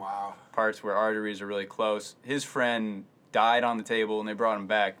 Wow. parts where arteries are really close. His friend died on the table, and they brought him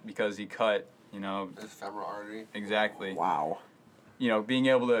back because he cut, His femoral artery. Exactly. Wow. Being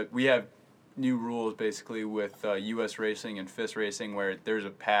able to, we have new rules basically with U.S. racing and FIS racing where there's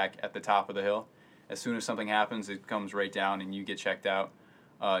a pack at the top of the hill. As soon as something happens, it comes right down and you get checked out.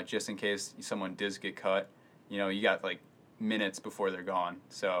 Just in case someone does get cut, you got minutes before they're gone.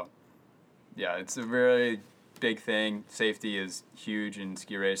 So, yeah, it's a very big thing. Safety is huge in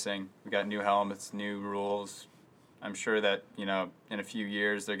ski racing. We got new helmets, new rules. I'm sure that, in a few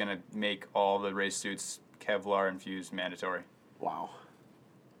years they're going to make all the race suits Kevlar infused mandatory. Wow.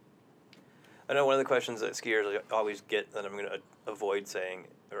 I know one of the questions that skiers always get that I'm going to avoid saying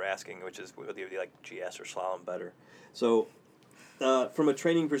or asking, which is whether you like GS or slalom better. So, from a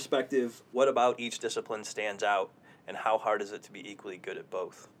training perspective, what about each discipline stands out, and how hard is it to be equally good at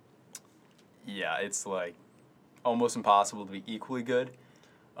both? Yeah, it's almost impossible to be equally good.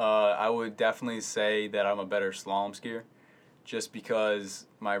 I would definitely say that I'm a better slalom skier, just because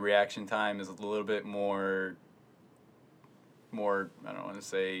my reaction time is a little bit more I don't want to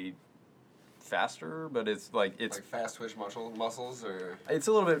say faster, but it's it's fast twitch muscles, or it's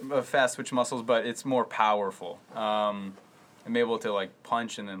a little bit of fast twitch muscles, but it's more powerful. I'm able to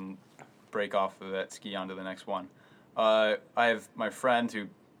punch and then break off of that ski onto the next one. I have my friend who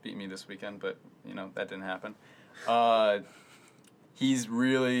beat me this weekend, but that didn't happen. He's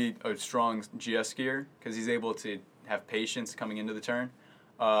really a strong GS skier because he's able to have patience coming into the turn.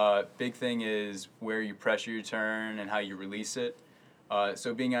 Big thing is where you pressure your turn and how you release it.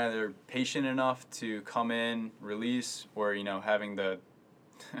 So being either patient enough to come in, release, or having the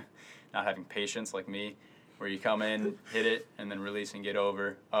not having patience like me, where you come in, hit it, and then release and get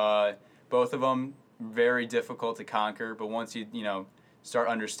over. Both of them very difficult to conquer, but once you start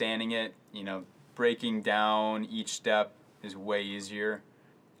understanding it, breaking down each step is way easier.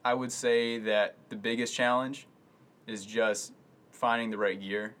 I would say that the biggest challenge is just finding the right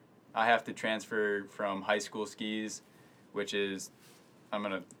gear. I have to transfer from high school skis, which is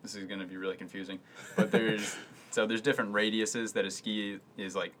this is gonna be really confusing, but there's different radiuses that a ski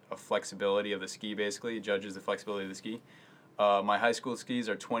is a flexibility of the ski basically. It judges the flexibility of the ski. My high school skis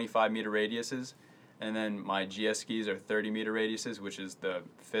are 25 meter radiuses, and then my GS skis are 30 meter radiuses, which is the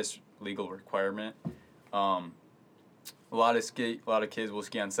FIS legal requirement. A lot of kids will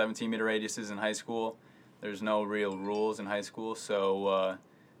ski on 17 meter radiuses in high school. There's no real rules in high school, so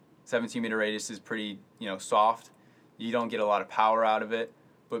 17 meter radius is pretty soft. You don't get a lot of power out of it,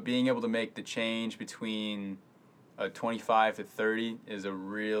 but being able to make the change between a 25 to 30 is a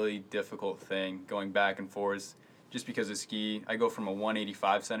really difficult thing, going back and forth. Just because of ski, I go from a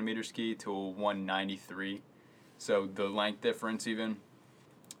 185 centimeter ski to a 193, so the length difference even,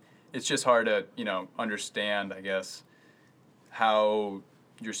 it's just hard to understand, I guess, how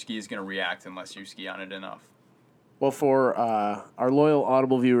your ski is going to react unless you ski on it enough. Well, for our loyal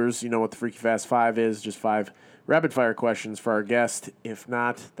Audible viewers, you know what the Freaky Fast 5 is, just 5 rapid-fire questions for our guest. If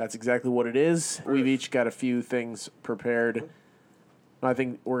not, that's exactly what it is. We've each got a few things prepared. I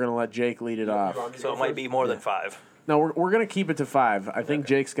think we're going to let Jake lead it off. So it might be more than 5. No, we're going to keep it to 5. I think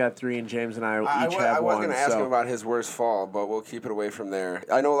Jake's got 3, and James and I each have 1. I was going to ask him about his worst fall, but we'll keep it away from there.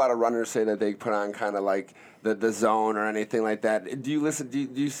 I know a lot of runners say that they put on kind of like the zone or anything like that. Do you listen? Do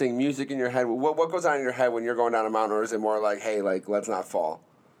you sing music in your head? What goes on in your head when you're going down a mountain, or is it more like, hey, like let's not fall?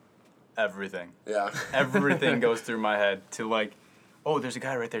 Everything. Yeah. Everything goes through my head to like, oh, there's a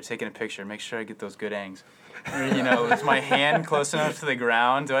guy right there taking a picture. Make sure I get those good angs. Or, is my hand close enough to the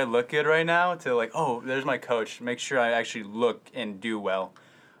ground? Do I look good right now? To like, oh, there's my coach. Make sure I actually look and do well.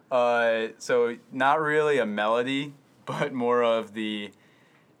 So not really a melody, but more of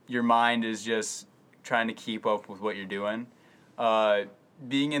your mind is just trying to keep up with what you're doing.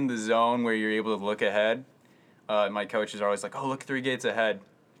 Being in the zone where you're able to look ahead, my coaches are always like, oh, look 3 gates ahead.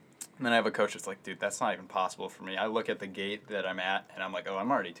 And then I have a coach that's like, dude, that's not even possible for me. I look at the gate that I'm at, and I'm like, oh,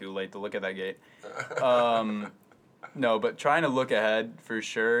 I'm already too late to look at that gate. No, but trying to look ahead for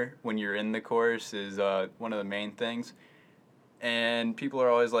sure when you're in the course is one of the main things. And people are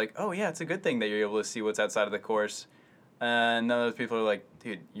always like, oh, yeah, it's a good thing that you're able to see what's outside of the course. And none of those people are like,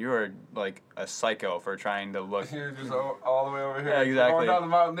 dude, you are like a psycho for trying to look. You're just all the way over here. Yeah, exactly. Going down the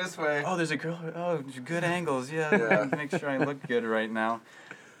mountain this way. Oh, there's a girl. Oh, good angles. Yeah. Make sure I look good right now.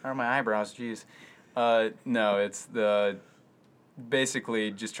 Or my eyebrows, jeez. No, it's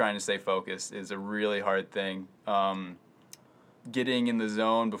basically just trying to stay focused is a really hard thing. Getting in the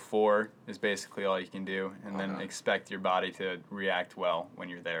zone before is basically all you can do, and then expect your body to react well when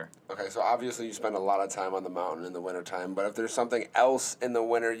you're there. Okay, so obviously you spend a lot of time on the mountain in the wintertime, but if there's something else in the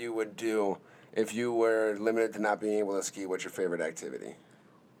winter you would do if you were limited to not being able to ski, what's your favorite activity?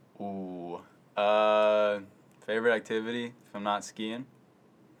 Ooh. Favorite activity if I'm not skiing?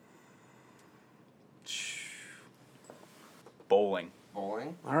 Bowling.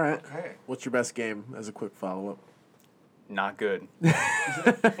 Bowling? All right. Okay. What's your best game as a quick follow-up? Not good.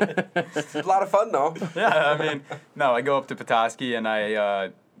 It's a lot of fun, though. Yeah, I mean, no, I go up to Petoskey, and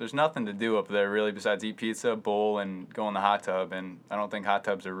there's nothing to do up there, really, besides eat pizza, bowl, and go in the hot tub, and I don't think hot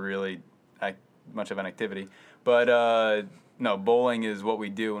tubs are really much of an activity. But, no, bowling is what we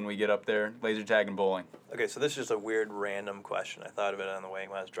do when we get up there, laser tag and bowling. Okay, so this is just a weird random question. I thought of it on the way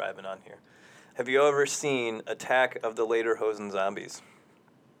when I was driving on here. Have you ever seen Attack of the Lederhosen Zombies?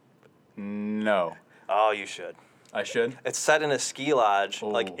 No. Oh, you should. I should? It's set in a ski lodge,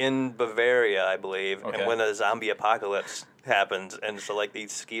 like in Bavaria, I believe, Okay. and when a zombie apocalypse happens, and so like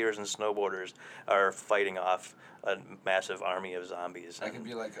these skiers and snowboarders are fighting off a massive army of zombies. That could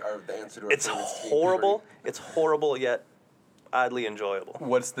be like the answer to It's horrible. It's horrible yet oddly enjoyable.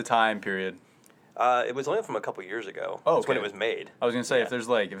 What's the time period? It was only from a couple years ago. Oh, That's when okay. it was made. I was going to say,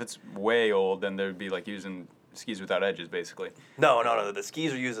 Yeah. if it's way old, then there'd be like using skis without edges, basically. No. The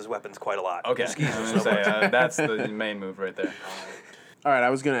skis are used as weapons quite a lot. Okay. The skis I are was going to say, that's the main move right there. All right, I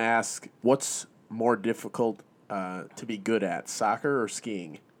was going to ask, what's more difficult to be good at, soccer or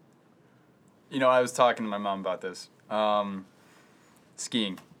skiing? I was talking to my mom about this.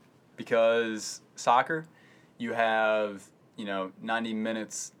 Skiing. Because soccer, you have, 90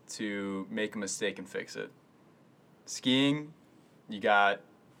 minutes to make a mistake and fix it. Skiing, you got,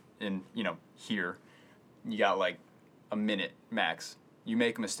 here, you got like a minute max. You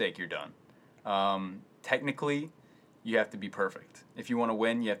make a mistake, you're done. Technically, you have to be perfect. If you want to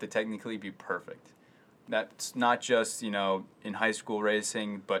win, you have to technically be perfect. That's not just, in high school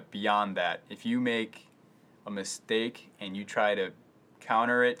racing, but beyond that. If you make a mistake and you try to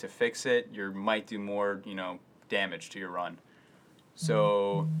counter it, to fix it, you might do more, damage to your run.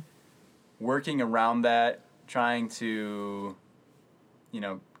 So working around that, trying to,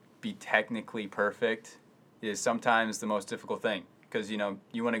 be technically perfect is sometimes the most difficult thing. Because, you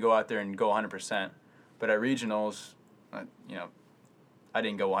want to go out there and go 100%. But at regionals, I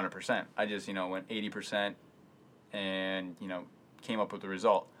didn't go 100%. I just, went 80% and, came up with the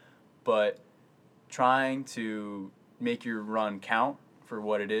result. But trying to make your run count for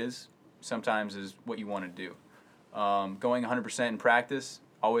what it is sometimes is what you want to do. Going 100% in practice,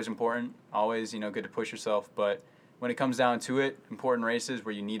 always important, always, good to push yourself. But when it comes down to it, important races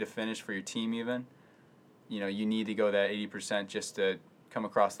where you need to finish for your team even, you need to go that 80% just to come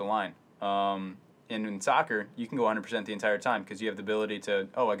across the line. And in soccer, you can go 100% the entire time because you have the ability to,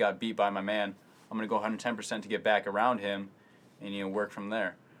 I got beat by my man. I'm going to go 110% to get back around him and, work from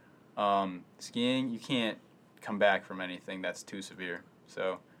there. Skiing, you can't come back from anything that's too severe.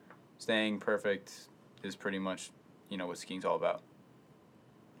 So staying perfect is pretty much, what skiing's all about.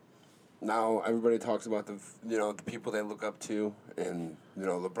 now everybody talks about the people they look up to, and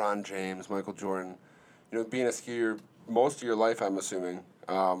LeBron James, Michael Jordan. Being a skier most of your life, I'm assuming.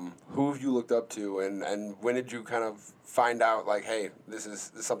 Who have you looked up to, and when did you kind of find out, like, hey, this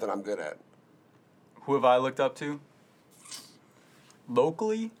is something I'm good at? Who have I looked up to?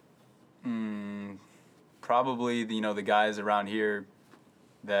 Locally? Probably the guys around here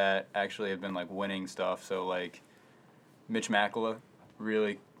that actually have been like winning stuff. So like Mitch Makala,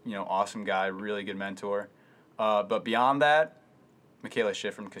 really awesome guy, really good mentor. But beyond that, Michaela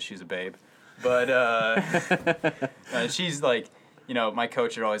Schifrin, because she's a babe. But she's like, my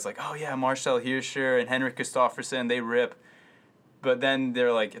coach are always like, oh yeah, Marcel Hirscher and Henrik Kristoffersen, they rip. But then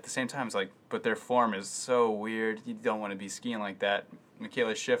they're like, at the same time, it's like, but their form is so weird. You don't want to be skiing like that.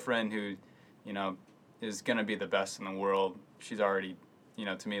 Michaela Schifrin, who, is going to be the best in the world. She's already,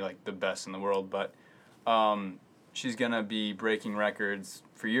 to me, like the best in the world. But she's going to be breaking records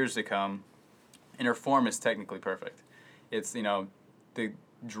for years to come. And her form is technically perfect. It's, the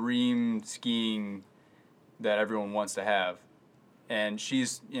dream skiing that everyone wants to have. And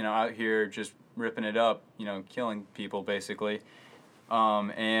she's, out here just ripping it up, killing people basically.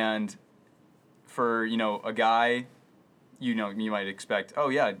 And for, a guy, you might expect, oh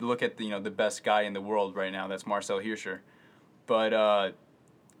yeah, look at the, the best guy in the world right now. That's Marcel Hirscher. But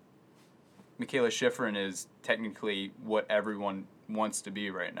Michaela Schifrin is technically what everyone wants to be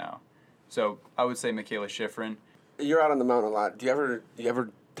right now. So I would say Michaela Schifrin. You're out on the mountain a lot. Do you ever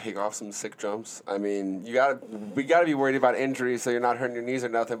take off some sick jumps? I mean, we gotta be worried about injuries so you're not hurting your knees or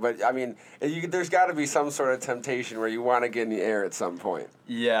nothing. But I mean, there's got to be some sort of temptation where you want to get in the air at some point.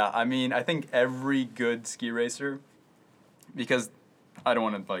 Yeah, I mean, I think every good ski racer, because I don't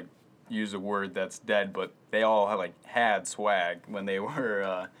want to like use a word that's dead, but they all had swag when they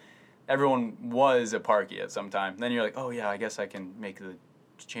were. Everyone was a parky at some time. Then you're like, oh yeah, I guess I can make the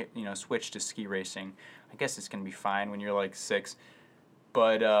switch to ski racing. I guess it's gonna be fine when you're like 6.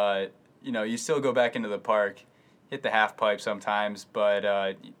 But, you still go back into the park, hit the half pipe sometimes, but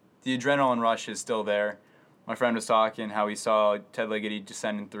the adrenaline rush is still there. My friend was talking how he saw Ted Ligety just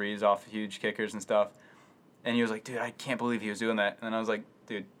sending threes off huge kickers and stuff. And he was like, dude, I can't believe he was doing that. And I was like,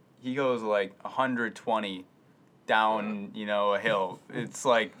 dude, he goes like 120 down, a hill. It's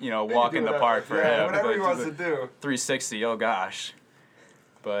like, walking the park for him. Whatever he wants to do. 360, oh gosh.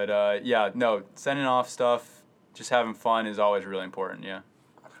 But, sending off stuff, just having fun is always really important, yeah.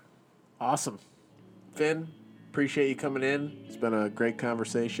 Awesome. Finn, appreciate you coming in. It's been a great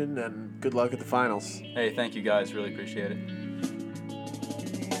conversation, and good luck at the finals. Hey, thank you guys. Really appreciate it.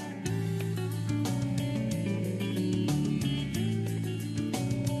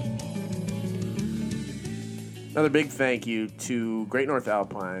 Another big thank you to Great North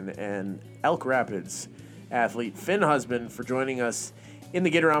Alpine and Elk Rapids athlete Finn Husband for joining us in the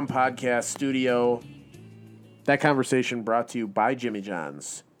Get Around podcast studio. That conversation brought to you by Jimmy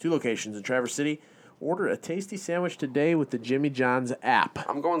John's. 2 locations in Traverse City. Order a tasty sandwich today with the Jimmy John's app.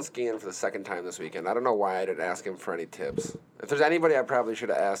 I'm going skiing for the second time this weekend. I don't know why I didn't ask him for any tips. If there's anybody I probably should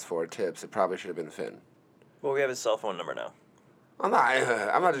have asked for tips, it probably should have been Finn. Well, we have his cell phone number now. I'm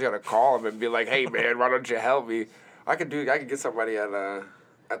not just gonna call him and be like, hey man, why don't you help me? I could get somebody at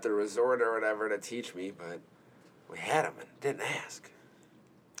the resort or whatever to teach me, but we had him and didn't ask.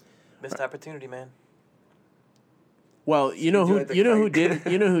 Missed opportunity, man. Well, you know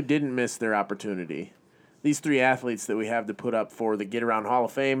who didn't miss their opportunity. These 3 athletes that we have to put up for the Get Around Hall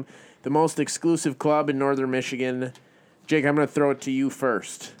of Fame, the most exclusive club in Northern Michigan. Jake, I'm going to throw it to you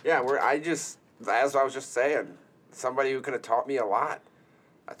first. Yeah, as I was just saying, somebody who could have taught me a lot.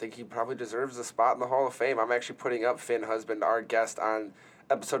 I think he probably deserves a spot in the Hall of Fame. I'm actually putting up Finn Husband, our guest on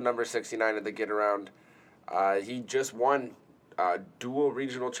episode number 69 of the Get Around. He just won dual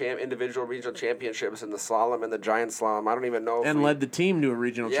individual regional championships in the slalom and the giant slalom. I don't even know if led the team to a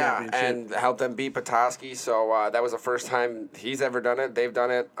regional championship. Yeah, and helped them beat Petoskey. So that was the first time he's ever done it. They've done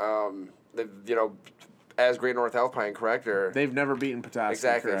it, as Great North Alpine, correct? Or they've never beaten Petoskey.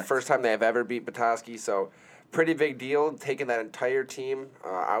 Exactly, correct. First time they have ever beat Petoskey. So pretty big deal, taking that entire team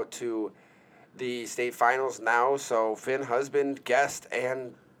out to the state finals now. So Finn Husband, guest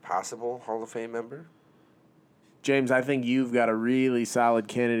and possible Hall of Fame member. James, I think you've got a really solid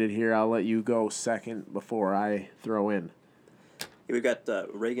candidate here. I'll let you go second before I throw in. Yeah, we've got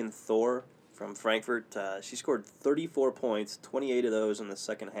Reagan Thorr from Frankfort. She scored 34 points, 28 of those in the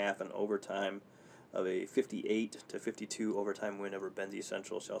second half in overtime of a 58-52 overtime win over Benzie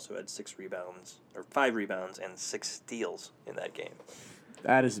Central. She also had 5 rebounds and 6 steals in that game.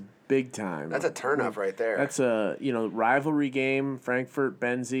 That is big time. That's a turn-up right there. That's a rivalry game, Frankfort,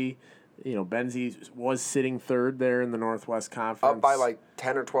 Benzie. Benzie was sitting third there in the Northwest Conference. Up by like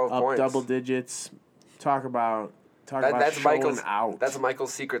 10 or 12 up points. Double digits. Talk about that's showing out. That's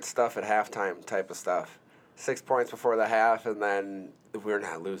Michael's secret stuff at halftime type of stuff. 6 points before the half, and then we're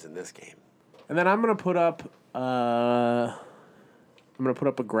not losing this game. And then I'm gonna put up a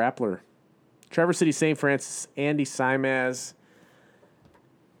grappler. Traverse City St. Francis, Andy Simaz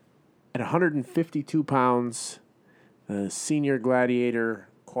at 152 pounds, senior gladiator,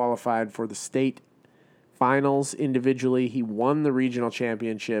 qualified for the state finals individually. He won the regional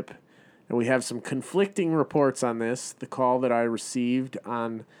championship, and we have some conflicting reports on this. The call that I received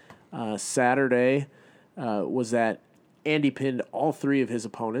on Saturday was that Andy pinned all three of his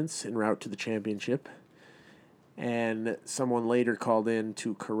opponents en route to the championship. And someone later called in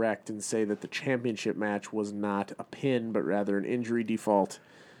to correct and say that the championship match was not a pin, but rather an injury default.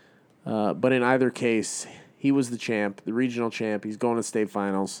 But in either case, he was the champ, the regional champ. He's going to state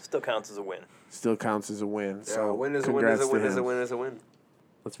finals. Still counts as a win. Yeah, So a win is a congrats win to is a him. win is a win.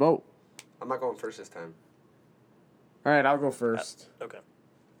 Let's vote. I'm not going first this time. All right, I'll go first. Okay.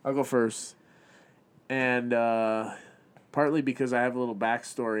 I'll go first. And partly because I have a little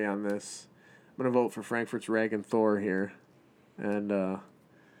backstory on this, I'm going to vote for Frankfort's Reagan Thorr here and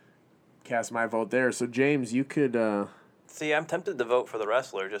cast my vote there. So, James, you could... See, I'm tempted to vote for the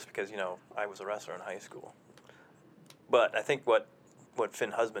wrestler just because, I was a wrestler in high school. But I think what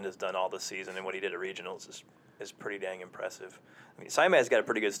Finn Husband has done all this season and what he did at regionals is pretty dang impressive. I mean, Simaz got a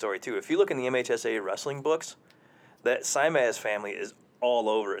pretty good story, too. If you look in the MHSA wrestling books, that Simaz family is all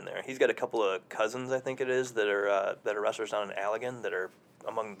over in there. He's got a couple of cousins, I think it is, that are wrestlers down in Allegan that are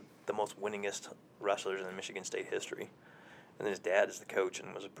among the most winningest wrestlers in Michigan State history. And his dad is the coach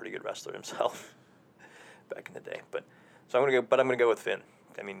and was a pretty good wrestler himself back in the day. I'm gonna go with Finn.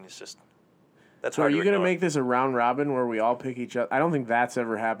 I mean, it's just that's So hard are you to going to ignore. make this a round robin where we all pick each other? I don't think that's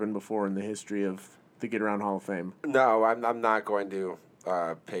ever happened before in the history of the Get Around Hall of Fame. No, I'm not going to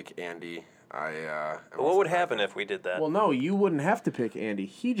pick Andy. What would happen if we did that? Well, no, you wouldn't have to pick Andy.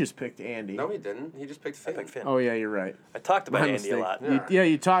 He just picked Andy. No, he didn't. He just picked I Finn. picked Finn. Oh, yeah, you're right. I talked about My Andy mistake. a lot.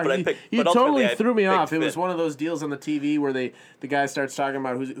 You talked. But I You, picked- you but ultimately totally I threw me picked off. It was Finn. one of those deals on the TV where the guy starts talking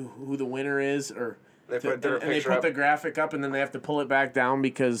about who the winner is, or They put their and they picture put up. the graphic up, and then they have to pull it back down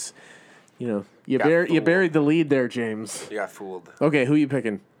because, you Got fooled. buried the lead there, James. You got fooled. Okay, who you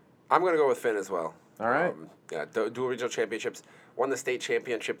picking? I'm going to go with Finn as well. All right. Dual regional championships. Won the state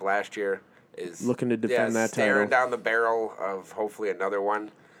championship last year. Is Looking to defend that staring title. down the barrel of hopefully another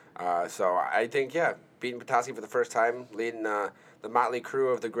one. So I think, beating Petoskey for the first time, leading the motley crew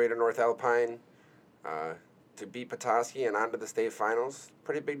of the Greater North Alpine to beat Petoskey and onto the state finals,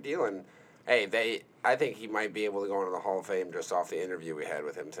 pretty big deal. And hey, I think he might be able to go into the Hall of Fame just off the interview we had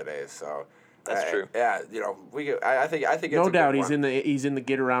with him today. So That's true. Yeah, I think it's No a doubt, good he's in the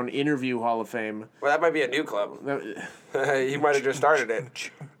Get Around Interview Hall of Fame. Well, that might be a new club. He might have just started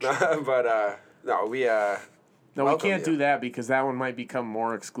it. But no, we No, we can't do that because that one might become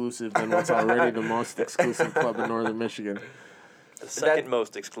more exclusive than what's already the most exclusive club in Northern Michigan. The second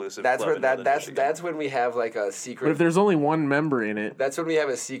most exclusive That's club when in Northern Michigan. that's when we have like a secret. But if there's only one member in it, That's when we have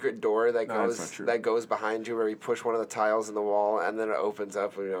a secret door that No, that's not true. goes behind you, where we push one of the tiles in the wall, and then it opens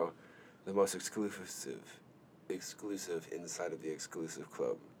up. And, the most exclusive inside of the exclusive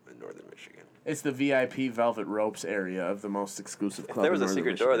club in Northern Michigan. it's the VIP Velvet Ropes area of the most exclusive If club. there was in a Northern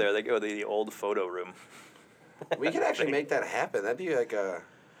secret Michigan. door there, they go to the old photo room. We could actually make that happen. That'd be like a.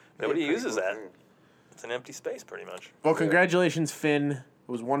 Nobody be a pretty uses cool that. thing. It's an empty space, pretty much. Well, congratulations, Finn. It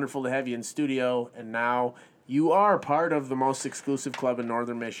was wonderful to have you in studio, and now you are part of the most exclusive club in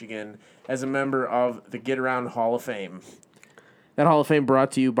Northern Michigan as a member of the Get Around Hall of Fame. That Hall of Fame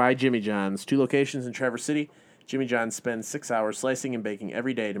brought to you by Jimmy John's. 2 locations in Traverse City. Jimmy John's spends 6 hours slicing and baking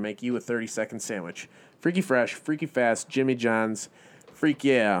every day to make you a 30-second sandwich. Freaky fresh, freaky fast, Jimmy John's. Freak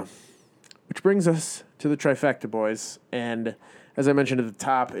yeah. Which brings us to the Trifecta, boys. And as I mentioned at the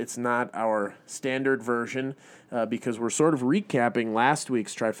top, it's not our standard version because we're sort of recapping last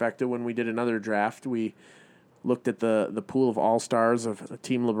week's Trifecta when we did another draft. We looked at the pool of all-stars of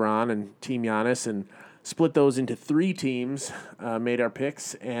Team LeBron and Team Giannis and split those into 3 teams, made our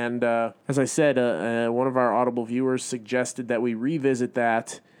picks. And as I said, one of our Audible viewers suggested that we revisit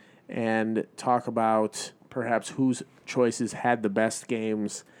that and talk about perhaps whose choices had the best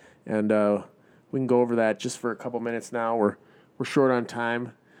games. And we can go over that just for a couple minutes now. We're short on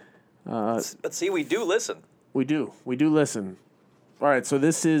time. But see, we do listen. We do listen. All right, so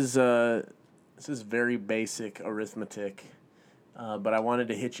this is very basic arithmetic, but I wanted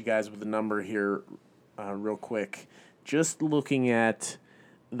to hit you guys with a number here real quick. Just looking at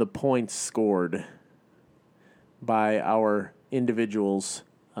the points scored by our individuals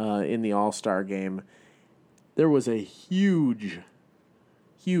in the All-Star game, there was a huge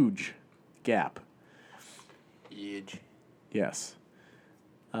gap. Huge. Yes.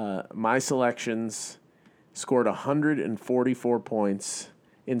 My selections scored 144 points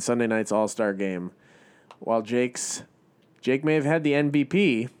in Sunday night's All-Star game, while Jake may have had the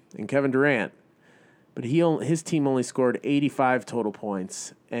MVP in Kevin Durant, but his team only scored 85 total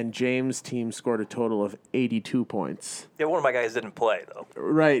points, and James' team scored a total of 82 points. Yeah, one of my guys didn't play, though.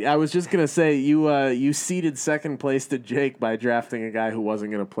 Right. I was just going to say, you ceded second place to Jake by drafting a guy who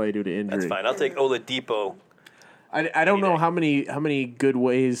wasn't going to play due to injury. That's fine. I'll take Oladipo. I don't know how many good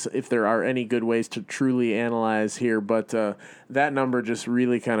ways, if there are any good ways to truly analyze here, but that number just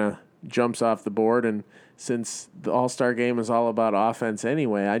really kind of jumps off the board, and since the All-Star game is all about offense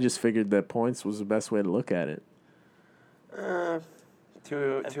anyway, I just figured that points was the best way to look at it. To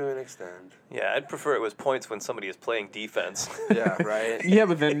an extent. Yeah, I'd prefer it was points when somebody is playing defense. Yeah, right. Yeah,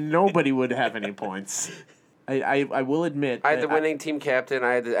 but then nobody would have any points. I will admit. I had the winning team captain.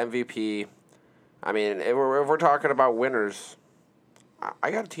 I had the MVP. I mean, if we're talking about winners, I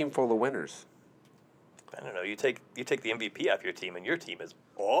got a team full of winners. I don't know. You take the MVP off your team, and your team is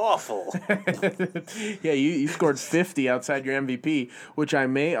awful. Yeah, you scored 50 outside your MVP, which I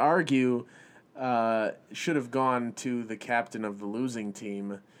may argue should have gone to the captain of the losing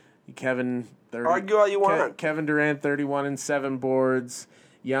team, Kevin. Argue all you want. Kevin Durant, 31 and 7 boards.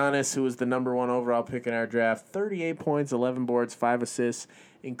 Giannis, who was the number 1 overall pick in our draft, 38 points, 11 boards, 5 assists,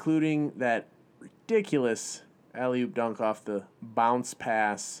 including that ridiculous alley-oop dunk off the bounce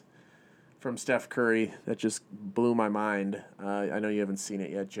pass from Steph Curry that just blew my mind. I know you haven't seen it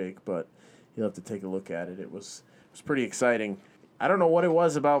yet, Jake, but you'll have to take a look at it. It was pretty exciting. I don't know what it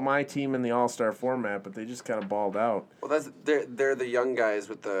was about my team in the All-Star format, but they just kind of balled out. Well, they're the young guys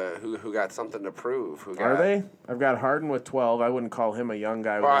with who got something to prove. Are they? I've got Harden with 12. I wouldn't call him a young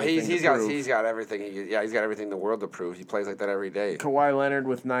guy. Well, he's got everything. He's got everything in the world to prove. He plays like that every day. Kawhi Leonard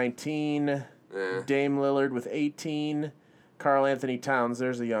with 19. Yeah. Dame Lillard with 18. Karl Anthony Towns,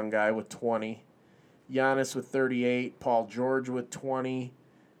 there's a young guy with 20. Giannis with 38. Paul George with 20.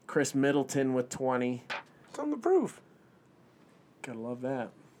 Chris Middleton with 20. Something to prove. Gotta love that.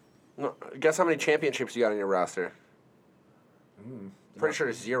 No, guess how many championships you got on your roster? Pretty sure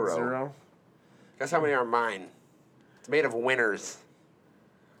it's 0. 0? Guess how many are mine? It's made of winners.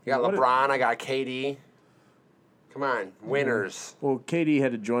 You got LeBron, I got KD. Come on, winners. Well, KD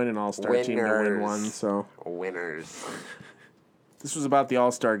had to join an All-Star team to win one, so. Winners. This was about the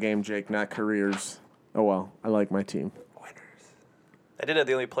All-Star game, Jake, not careers. Oh, well, I like my team. Winners. I did have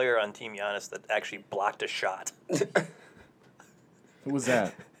the only player on Team Giannis that actually blocked a shot. Who was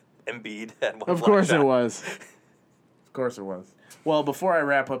that? Embiid had one. Of course it was. Of course it was. Well, before I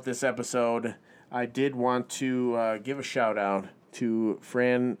wrap up this episode, I did want to give a shout-out to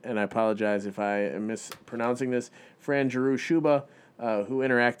Fran, and I apologize if I am mispronouncing this, Fran Giroux Shuba, who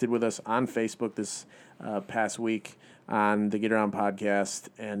interacted with us on Facebook this past week on the Get Around podcast,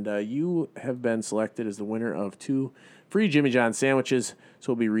 and you have been selected as the winner of 2 free Jimmy John sandwiches,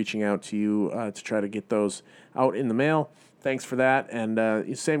 so we'll be reaching out to you to try to get those out in the mail. Thanks for that,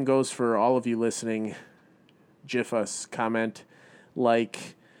 and same goes for all of you listening. GIF us, comment,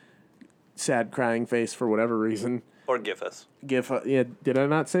 like, sad crying face for whatever reason. Or GIF us. Yeah, did I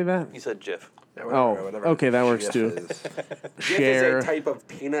not say that? You said GIF. Yeah, whatever, okay, that works too. Share. GIF is a type of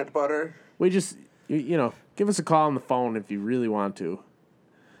peanut butter. We just, give us a call on the phone if you really want to.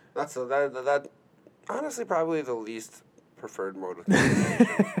 That honestly probably the least preferred mode of communication.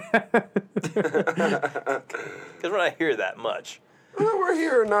 Because we're not here that much. Well, we're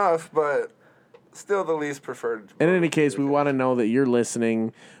here enough, but still the least preferred. In any case, we want to know that you're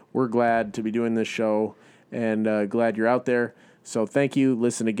listening. We're glad to be doing this show and glad you're out there. So thank you.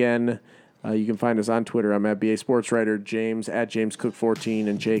 Listen again. You can find us on Twitter. I'm at BA Sportswriter, James at JamesCook14,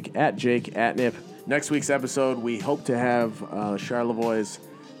 and Jake at Nip. Next week's episode, we hope to have Charlevoix's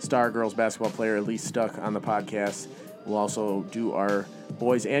star girls basketball player Elise Stuck on the podcast. We'll also do our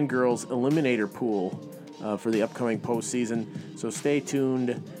boys and girls eliminator pool for the upcoming postseason. So stay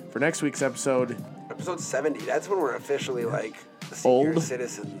tuned for next week's episode. Episode 70. That's when we're officially like senior old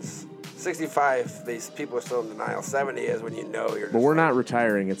citizens. 65, these people are still in denial. 70 is when you know you're. But we're not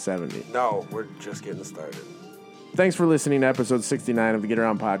retiring at 70. No, we're just getting started. Thanks for listening to episode 69 of the Get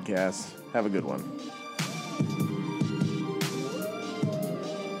Around podcast. Have a good one.